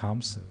time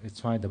comes, it's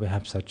fine that we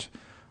have such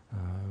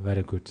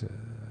very good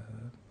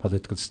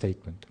political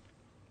statement.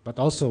 But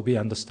also we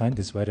understand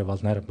it's very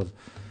vulnerable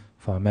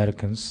for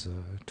Americans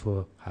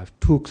to have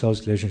too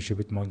close relationship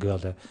with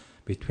Mongolia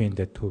between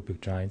the two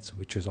big giants,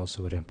 which is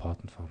also very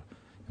important for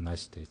the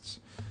United States.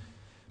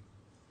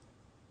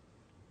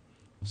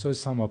 So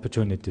some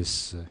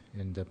opportunities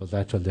in the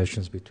bilateral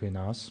relations between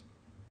us.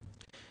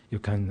 You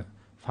can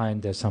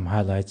find some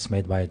highlights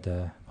made by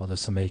the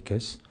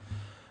policymakers.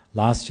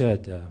 Last year,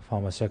 the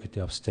former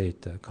Secretary of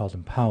State,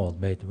 Colin Powell,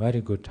 made a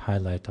very good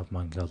highlight of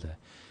Mongolia.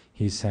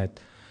 He said,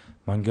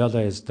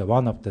 Mongolia is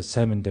one of the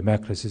 7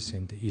 democracies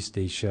in the East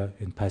Asia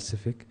and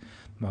Pacific.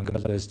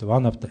 Mongolia is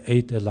one of the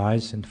 8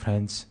 allies and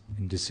friends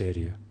in this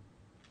area.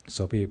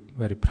 So we're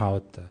very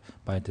proud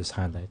by this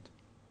highlight.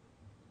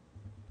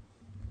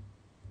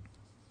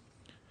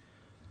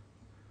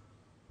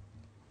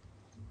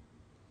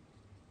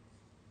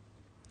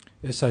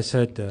 As I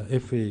said,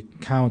 if we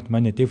count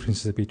many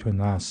differences between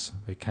us,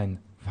 we can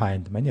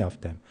find many of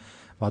them.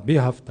 But we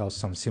have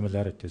some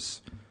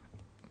similarities.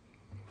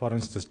 For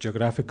instance,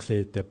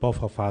 geographically,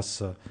 both of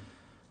us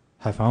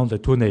have only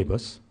 2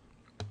 neighbors.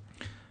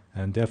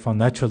 And therefore,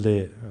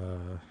 naturally,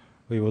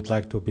 we would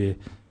like to be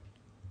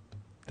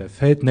the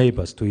 3rd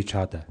neighbors to each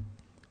other.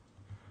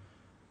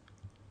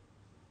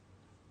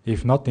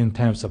 If not in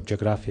terms of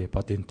geography,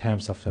 but in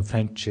terms of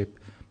friendship,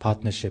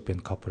 partnership,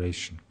 and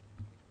cooperation.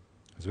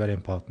 It's very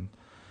important.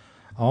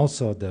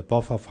 Also,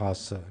 both of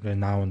us are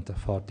renowned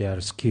for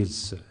their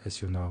skills,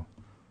 as you know,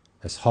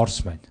 as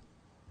horsemen.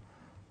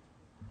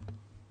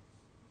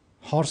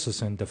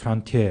 Horses in the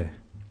frontier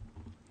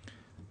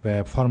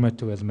were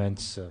formative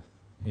elements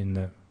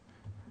in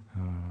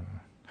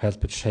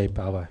helped shape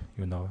our,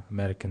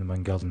 American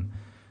Mongolian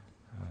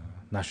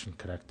national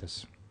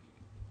characters.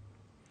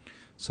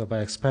 So by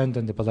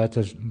expanding the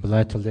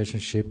bilateral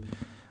relationship,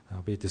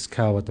 we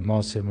discovered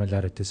more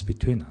similarities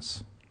between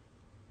us.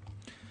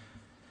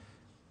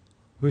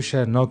 We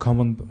share no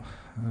common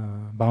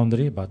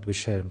boundary, but we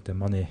share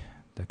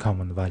the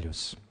common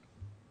values.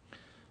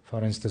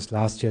 For instance,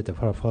 last year,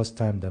 for the first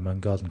time, the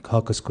Mongolian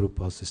caucus group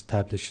was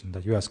established in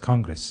the US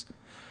Congress.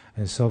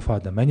 And so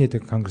far, many of the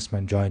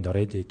congressmen joined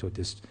already to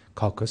this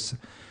caucus,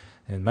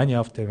 and many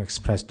of them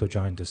expressed to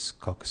join this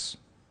caucus.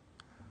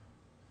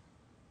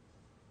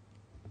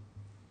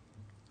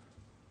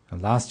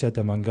 And last year,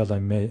 the Mongolia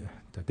made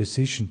the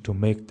decision to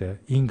make the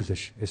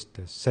English as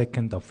the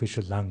 2nd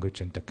official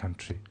language in the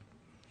country.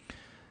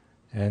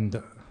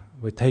 And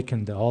we've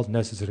taken all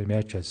necessary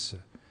measures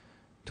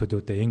to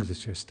do the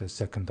English as the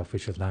 2nd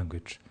official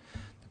language.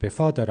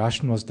 Before, the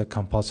Russian was the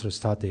compulsory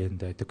study in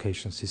the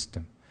education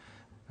system,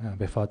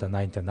 before the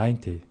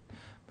 1990.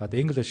 But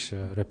English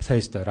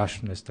replaced the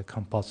Russian as the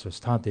compulsory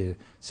study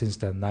since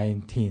the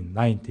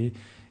 1990.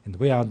 And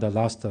we are the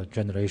last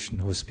generation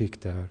who speak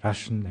the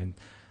Russian. And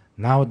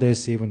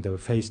nowadays, even they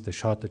face the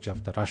shortage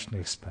of the Russian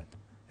expert.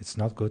 It's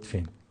not a good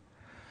thing.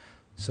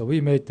 So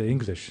we made the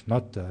English,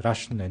 not the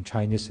Russian and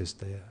Chinese as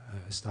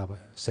our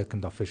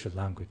 2nd official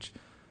language.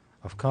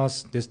 Of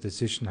course, this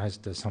decision has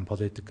some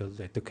political,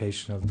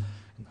 educational,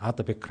 and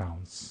other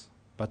backgrounds.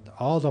 But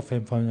all of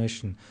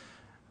information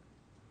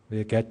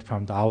we get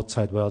from the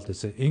outside world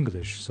is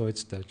English, so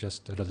it's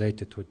just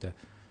related to the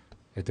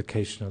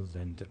educational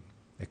and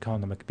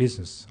economic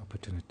business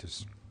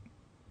opportunities.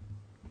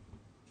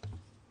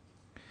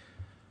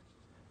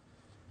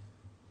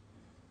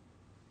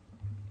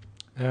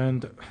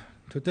 And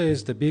today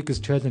is the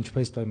biggest challenge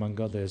faced by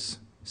Mongolia is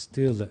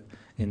still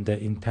in the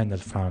internal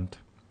front.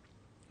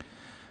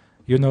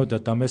 You know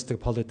that domestic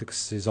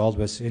politics is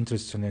always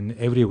interesting in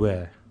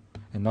everywhere,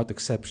 and not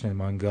exception in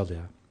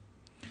Mongolia.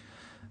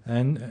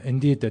 And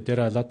indeed, there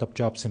are a lot of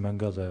jobs in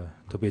Mongolia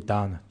to be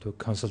done to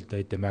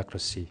consolidate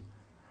democracy.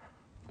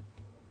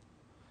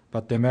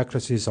 But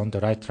democracy is on the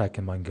right track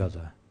in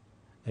Mongolia.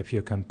 If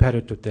you compare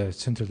it to the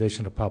Central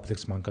Asian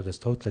republics, Mongolia is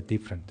totally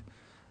different.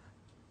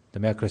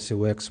 Democracy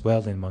works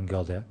well in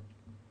Mongolia.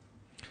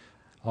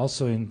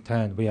 Also in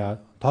turn, we are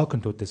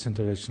talking to these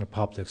international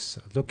publics.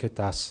 Look at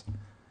us.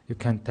 You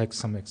can take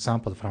some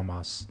example from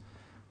us.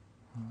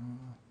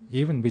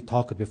 Even we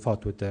talked before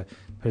with the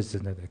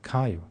President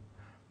Kayo.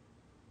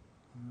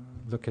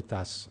 Look at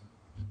us.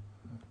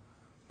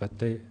 But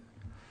they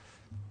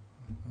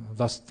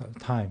lost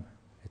time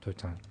at the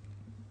time.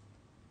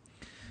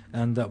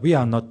 And we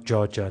are not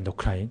Georgia and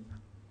Ukraine,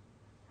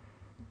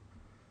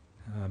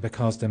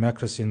 because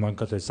democracy in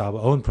Mongolia is our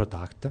own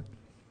product.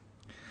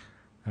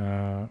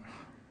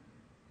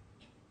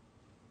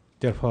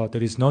 Therefore,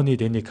 there is no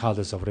need any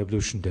colors of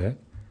revolution there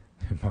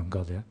in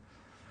Mongolia.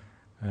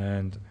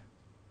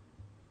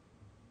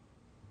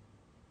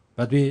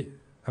 But we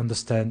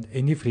understand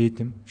any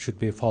freedom should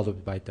be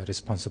followed by the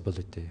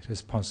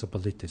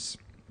responsibilities.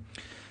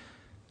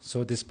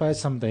 So despite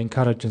some of the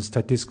encouraging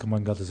statistics of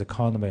Mongolia's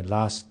economy in the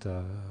last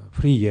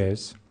 3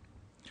 years,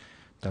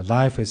 the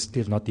life is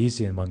still not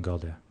easy in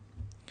Mongolia.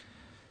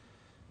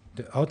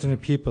 The ordinary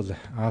people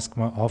ask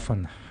more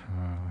often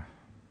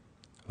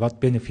what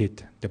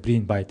benefit they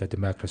bring by the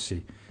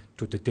democracy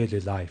to the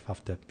daily life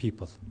of the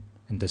people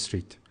in the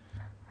street.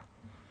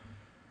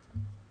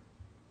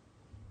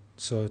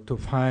 So to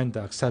find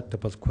the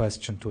acceptable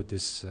question to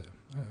this,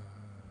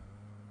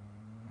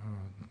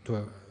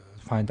 to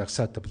find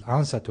acceptable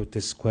answer to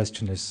this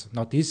question is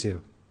not easy,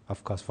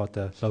 of course, for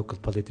the local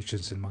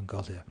politicians in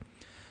Mongolia.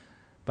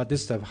 But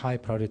this is a high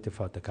priority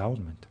for the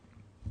government.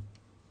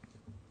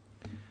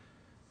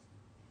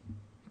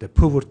 The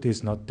poverty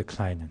is not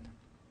declining.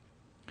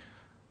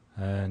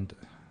 And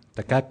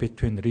the gap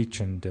between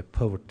rich and the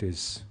poverty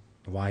is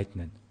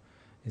widening.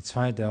 It's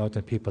why the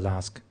other people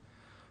ask,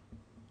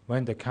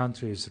 when the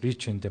country is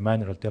rich in the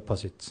mineral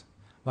deposits,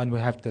 when we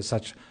have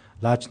such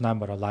large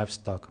number of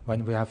livestock,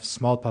 when we have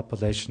small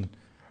population,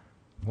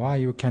 why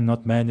you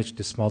cannot manage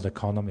the small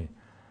economy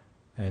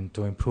and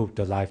to improve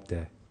the life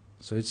there?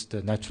 So it's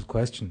the natural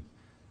question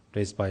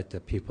raised by the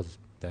people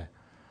there.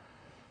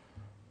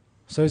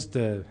 So it's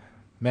the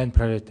main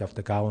priority of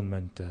the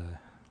government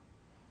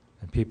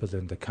and people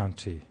in the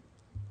country,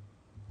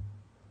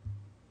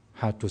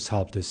 how to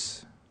solve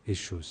these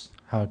issues,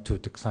 how to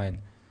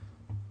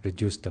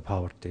reduce the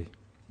poverty.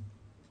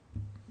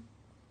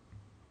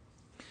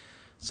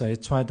 So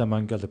it's why the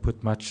Mongolia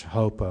put much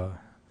hope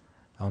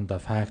on the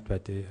fact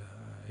that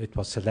it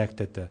was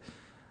selected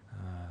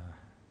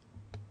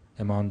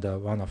among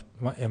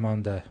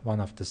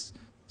one of the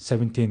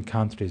 17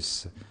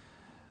 countries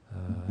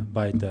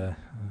by the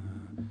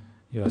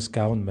U.S.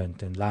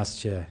 government in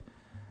last year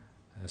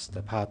as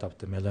the part of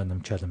the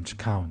Millennium Challenge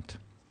Count.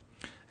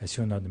 As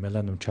you know, the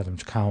Millennium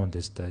Challenge Count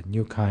is the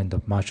new kind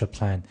of Marshall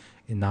Plan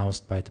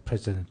announced by the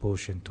President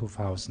Bush in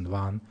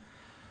 2001.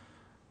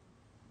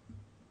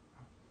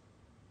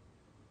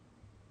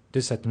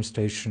 This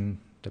administration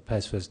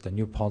passed with the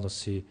new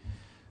policy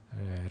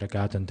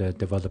regarding the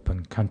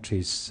developing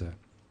countries,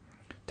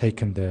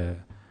 taking the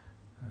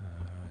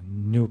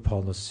new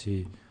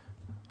policy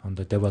on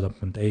the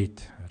development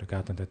aid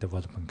regarding the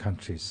developing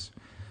countries.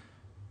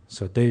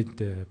 So they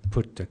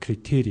put the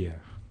criteria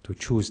to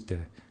choose the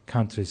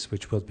countries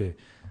which will be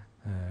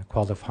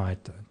qualified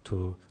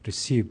to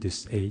receive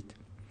this aid.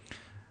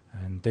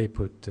 And they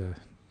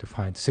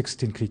defined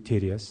 16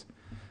 criteria,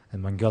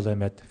 and Mongolia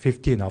met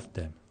 15 of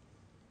them.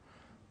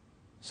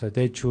 So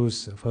they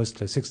choose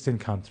firstly 16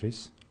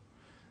 countries.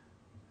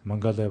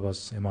 Mongolia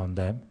was among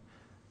them.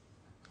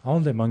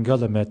 Only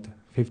Mongolia met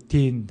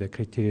 15 the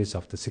criteria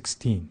of the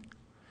 16.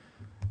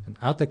 And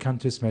other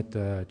countries met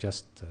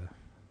just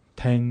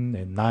 10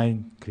 and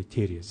 9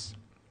 criteria.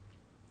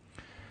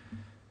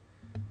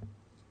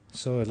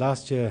 So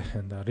last year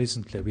and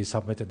recently we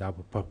submitted our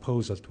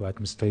proposal to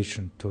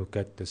administration to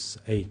get this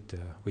aid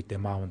with the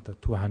amount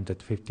of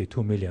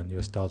 $252 million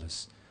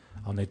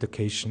on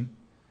education,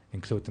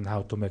 including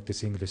how to make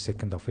this English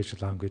second official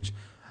language,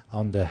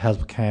 on the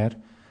healthcare,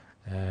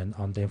 and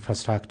on the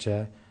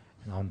infrastructure,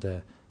 and on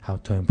the how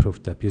to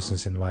improve the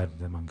business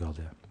environment in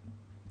Mongolia.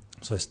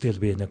 So still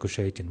we are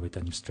negotiating with the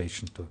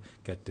administration to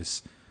get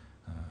this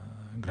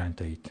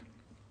grant aid.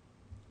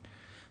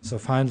 So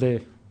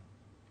finally,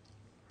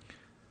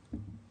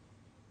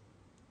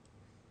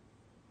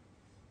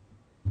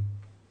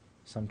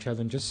 some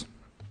challenges.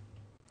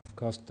 Of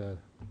course, the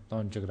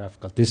long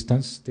geographical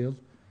distance still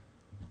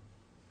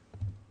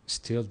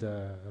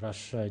the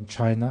Russia and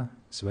China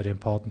is very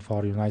important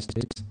for the United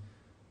States,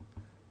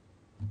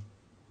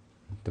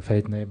 the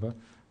third neighbor.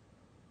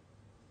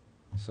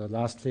 So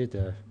lastly,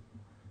 the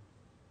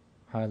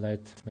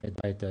highlight made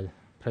by the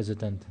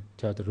President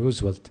Theodore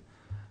Roosevelt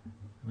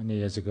many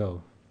years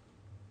ago.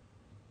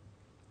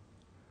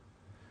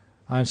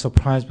 I'm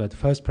surprised by the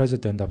first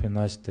president of the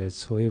United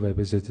States who ever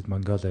visited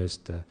Mongolia is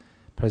the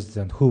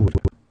President Hoover.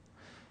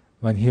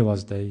 When he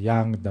was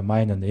the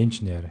miner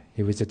engineer,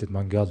 he visited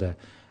Mongolia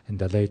in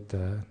the late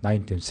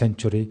 19th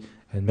century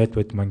and met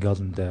with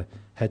the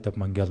head of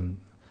Mongolian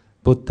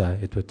Buddha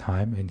at the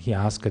time, and he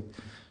asked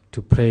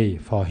to pray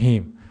for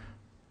him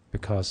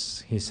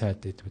because he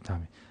said at the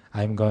time,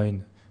 I'm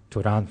going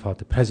to run for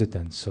the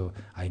president, so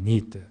I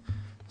need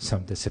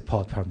some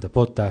support from the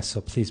Buddha,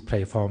 so please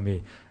pray for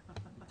me.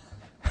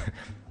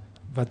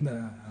 But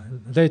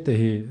later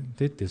he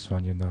did this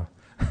one, you know.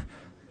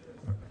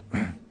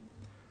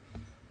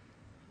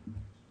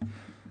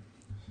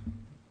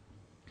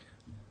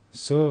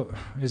 So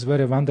it's a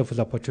very wonderful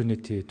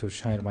opportunity to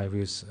share my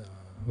views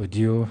with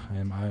you.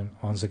 And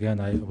once again,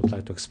 I would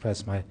like to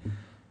express my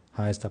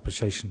highest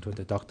appreciation to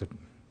the Dr.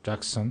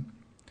 Jackson,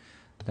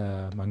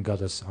 the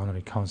Mongolia's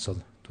Honorary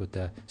Consul to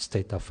the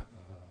state of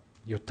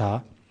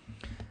Utah.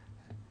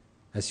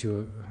 As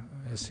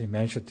he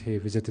mentioned, he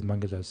visited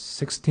Mongolia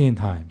 16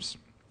 times.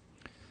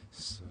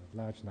 It's a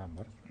large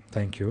number.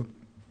 Thank you.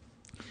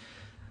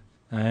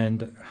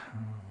 And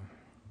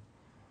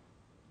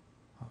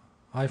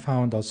I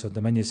found also the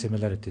many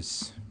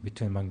similarities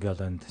between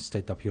Mongolia and the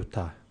state of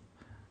Utah.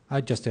 I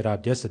just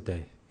arrived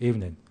yesterday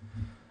evening.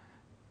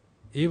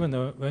 Even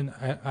when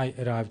I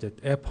arrived at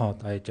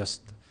airport, I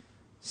just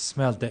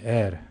smelled the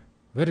air,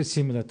 very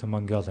similar to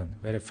Mongolian,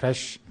 very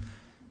fresh,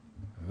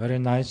 very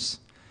nice.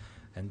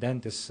 And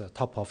then this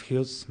top of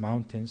hills,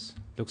 mountains,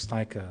 looks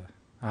like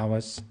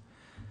ours.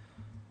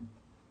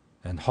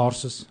 And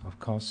horses, of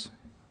course.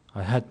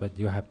 I had, but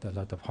you have a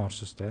lot of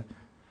horses there.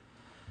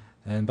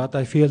 But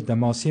I feel the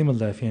more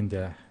similar thing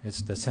there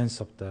is the sense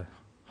of the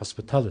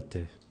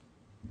hospitality.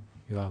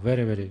 You are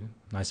very, very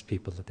nice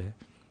people there.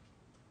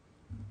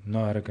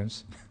 No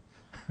arrogance.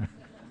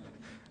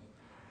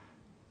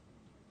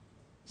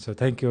 So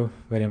thank you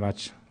very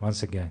much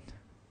once again.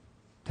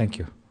 Thank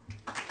you.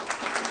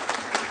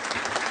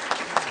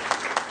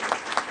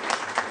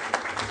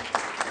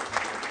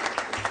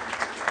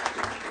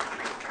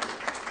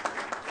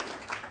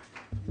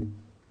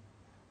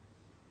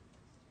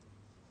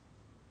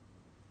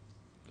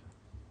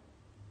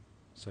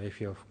 So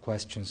if you have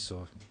questions,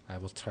 so I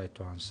will try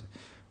to answer.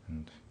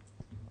 And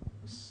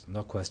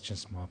no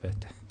questions, more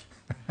better.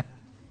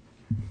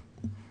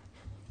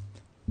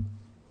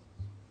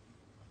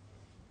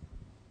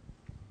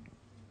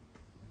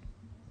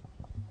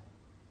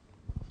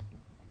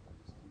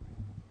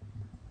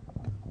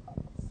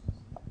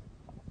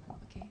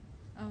 Okay.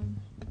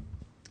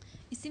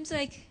 It seems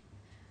like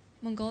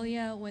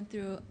Mongolia went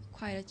through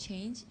quite a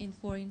change in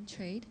foreign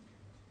trade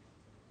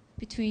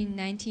between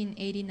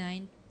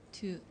 1989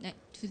 to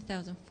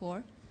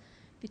 2004,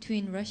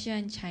 between Russia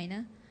and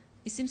China.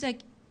 It seems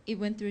like it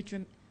went through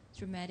a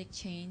dramatic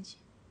change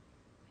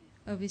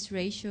of its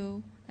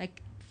ratio.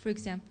 Like, for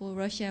example,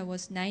 Russia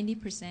was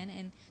 90%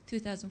 and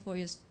 2004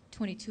 was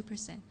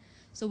 22%.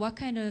 So what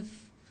kind of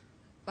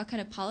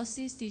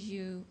policies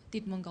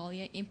did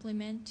Mongolia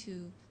implement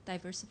to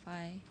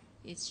diversify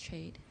its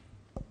trade?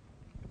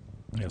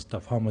 Yes, the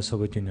former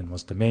Soviet Union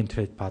was the main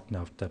trade partner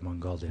of the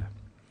Mongolia.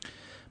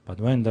 But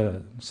when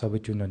the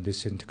Soviet Union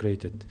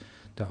disintegrated,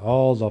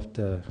 all of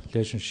the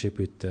relationship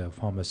with the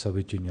former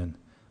Soviet Union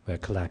were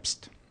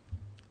collapsed.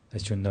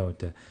 As you know,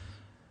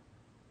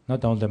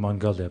 not only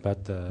Mongolia,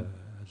 but the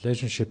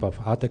relationship of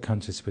other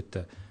countries with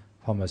the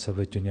former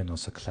Soviet Union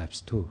also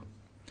collapsed too.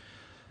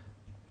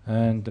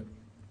 And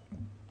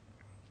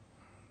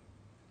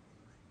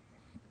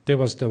there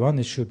was the one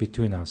issue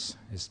between us,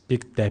 is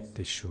big debt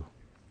issue.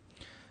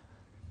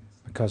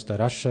 Because the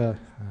Russia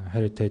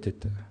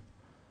inherited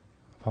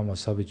former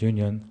Soviet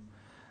Union,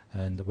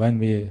 and when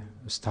we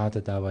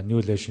started our new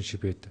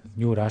relationship with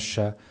new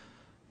Russia,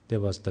 there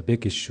was the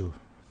big issue,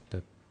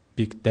 the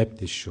big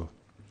debt issue.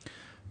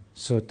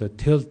 So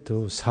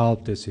to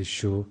solve this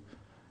issue,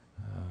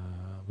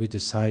 we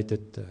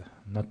decided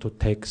not to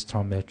take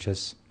strong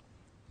measures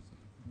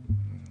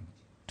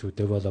to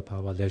develop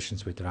our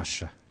relations with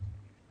Russia.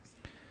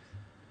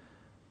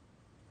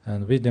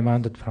 And we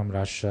demanded from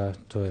Russia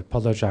to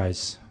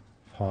apologize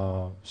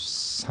for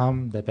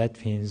some of the bad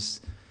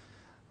things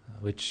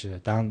which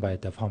done by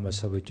the former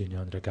Soviet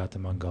Union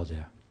regarding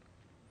Mongolia.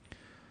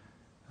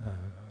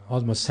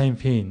 Almost same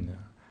thing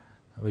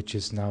which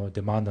is now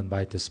demanded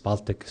by the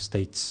Baltic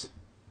states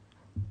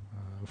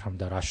from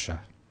the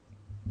Russia.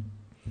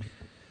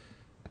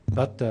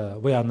 But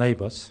we are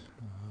neighbors,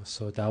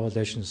 so our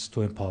relation is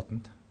too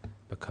important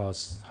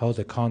because whole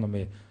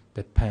economy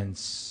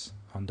depends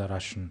on the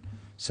Russian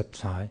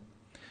supply.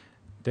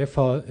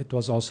 Therefore, it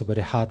was also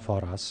very hard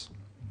for us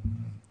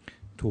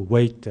to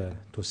wait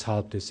to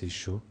solve this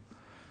issue.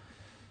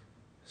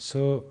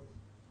 So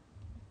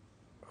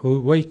we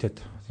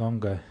waited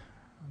longer,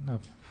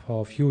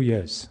 for a few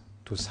years,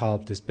 to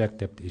solve this back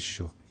debt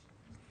issue.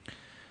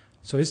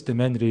 So it's the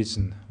main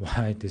reason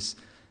why this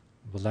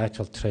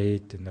bilateral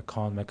trade and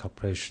economic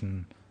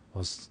cooperation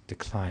was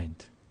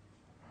declined.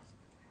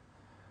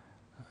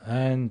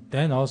 And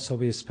then also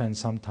we spent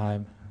some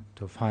time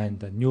to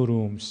find new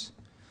rooms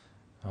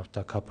of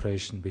the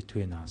cooperation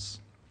between us.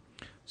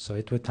 So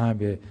at the time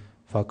we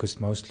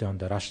focused mostly on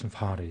the Russian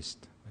Far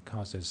East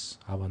because it's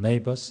our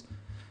neighbors,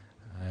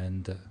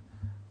 and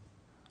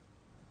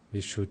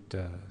we should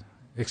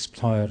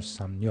explore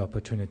some new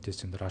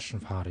opportunities in the Russian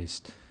Far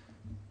East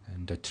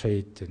and the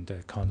trade and the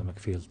economic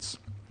fields.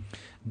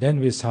 Then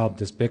we solved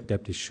this big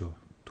debt issue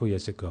 2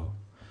 years ago.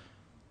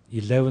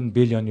 $11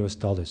 billion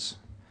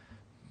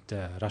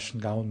the Russian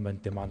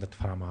government demanded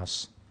from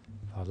us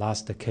for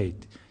last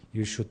decade.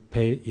 you should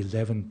pay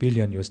 11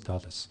 billion US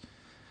dollars.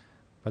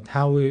 But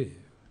how we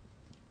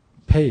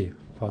pay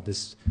for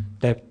this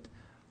debt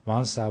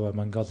once our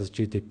Mongolia's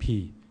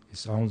GDP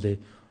is only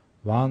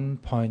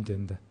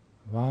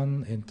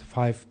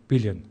 1.5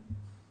 billion,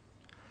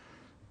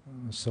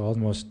 so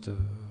almost 4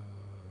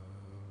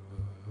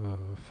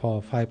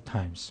 or 5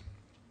 times.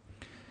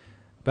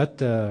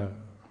 But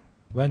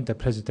when the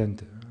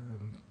President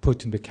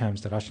Putin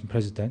becomes the Russian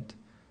president,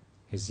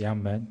 he's a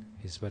young man,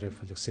 he's a very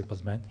flexible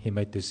man, he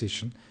made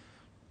decision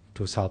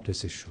to solve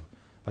this issue.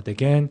 But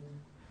again,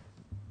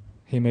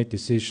 he made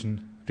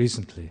decision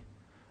recently.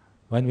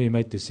 When we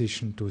made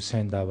decision to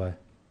send our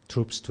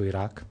troops to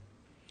Iraq,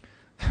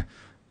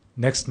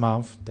 next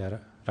month the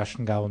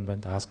Russian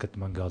government asked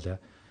Mongolia,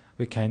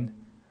 we can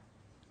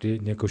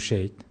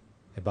renegotiate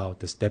about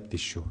this debt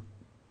issue.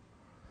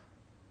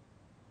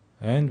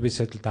 And we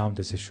settled down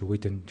this issue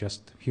within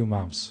just a few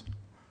months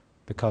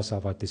because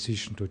of our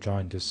decision to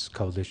join this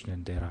coalition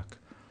in Iraq.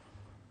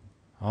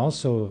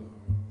 Also,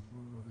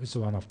 it's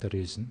one of the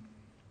reasons.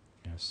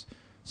 Yes.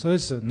 So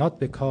it's not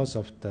because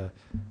of the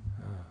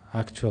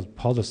actual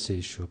policy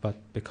issue, but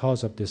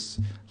because of this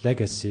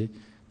legacy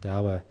that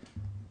our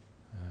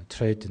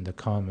trade in the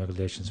common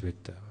relations with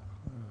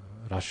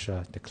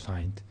Russia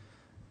declined,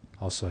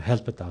 also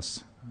helped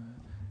us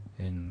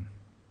in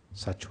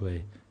such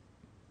way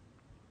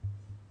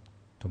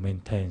to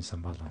maintain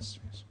some balance.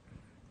 Yes.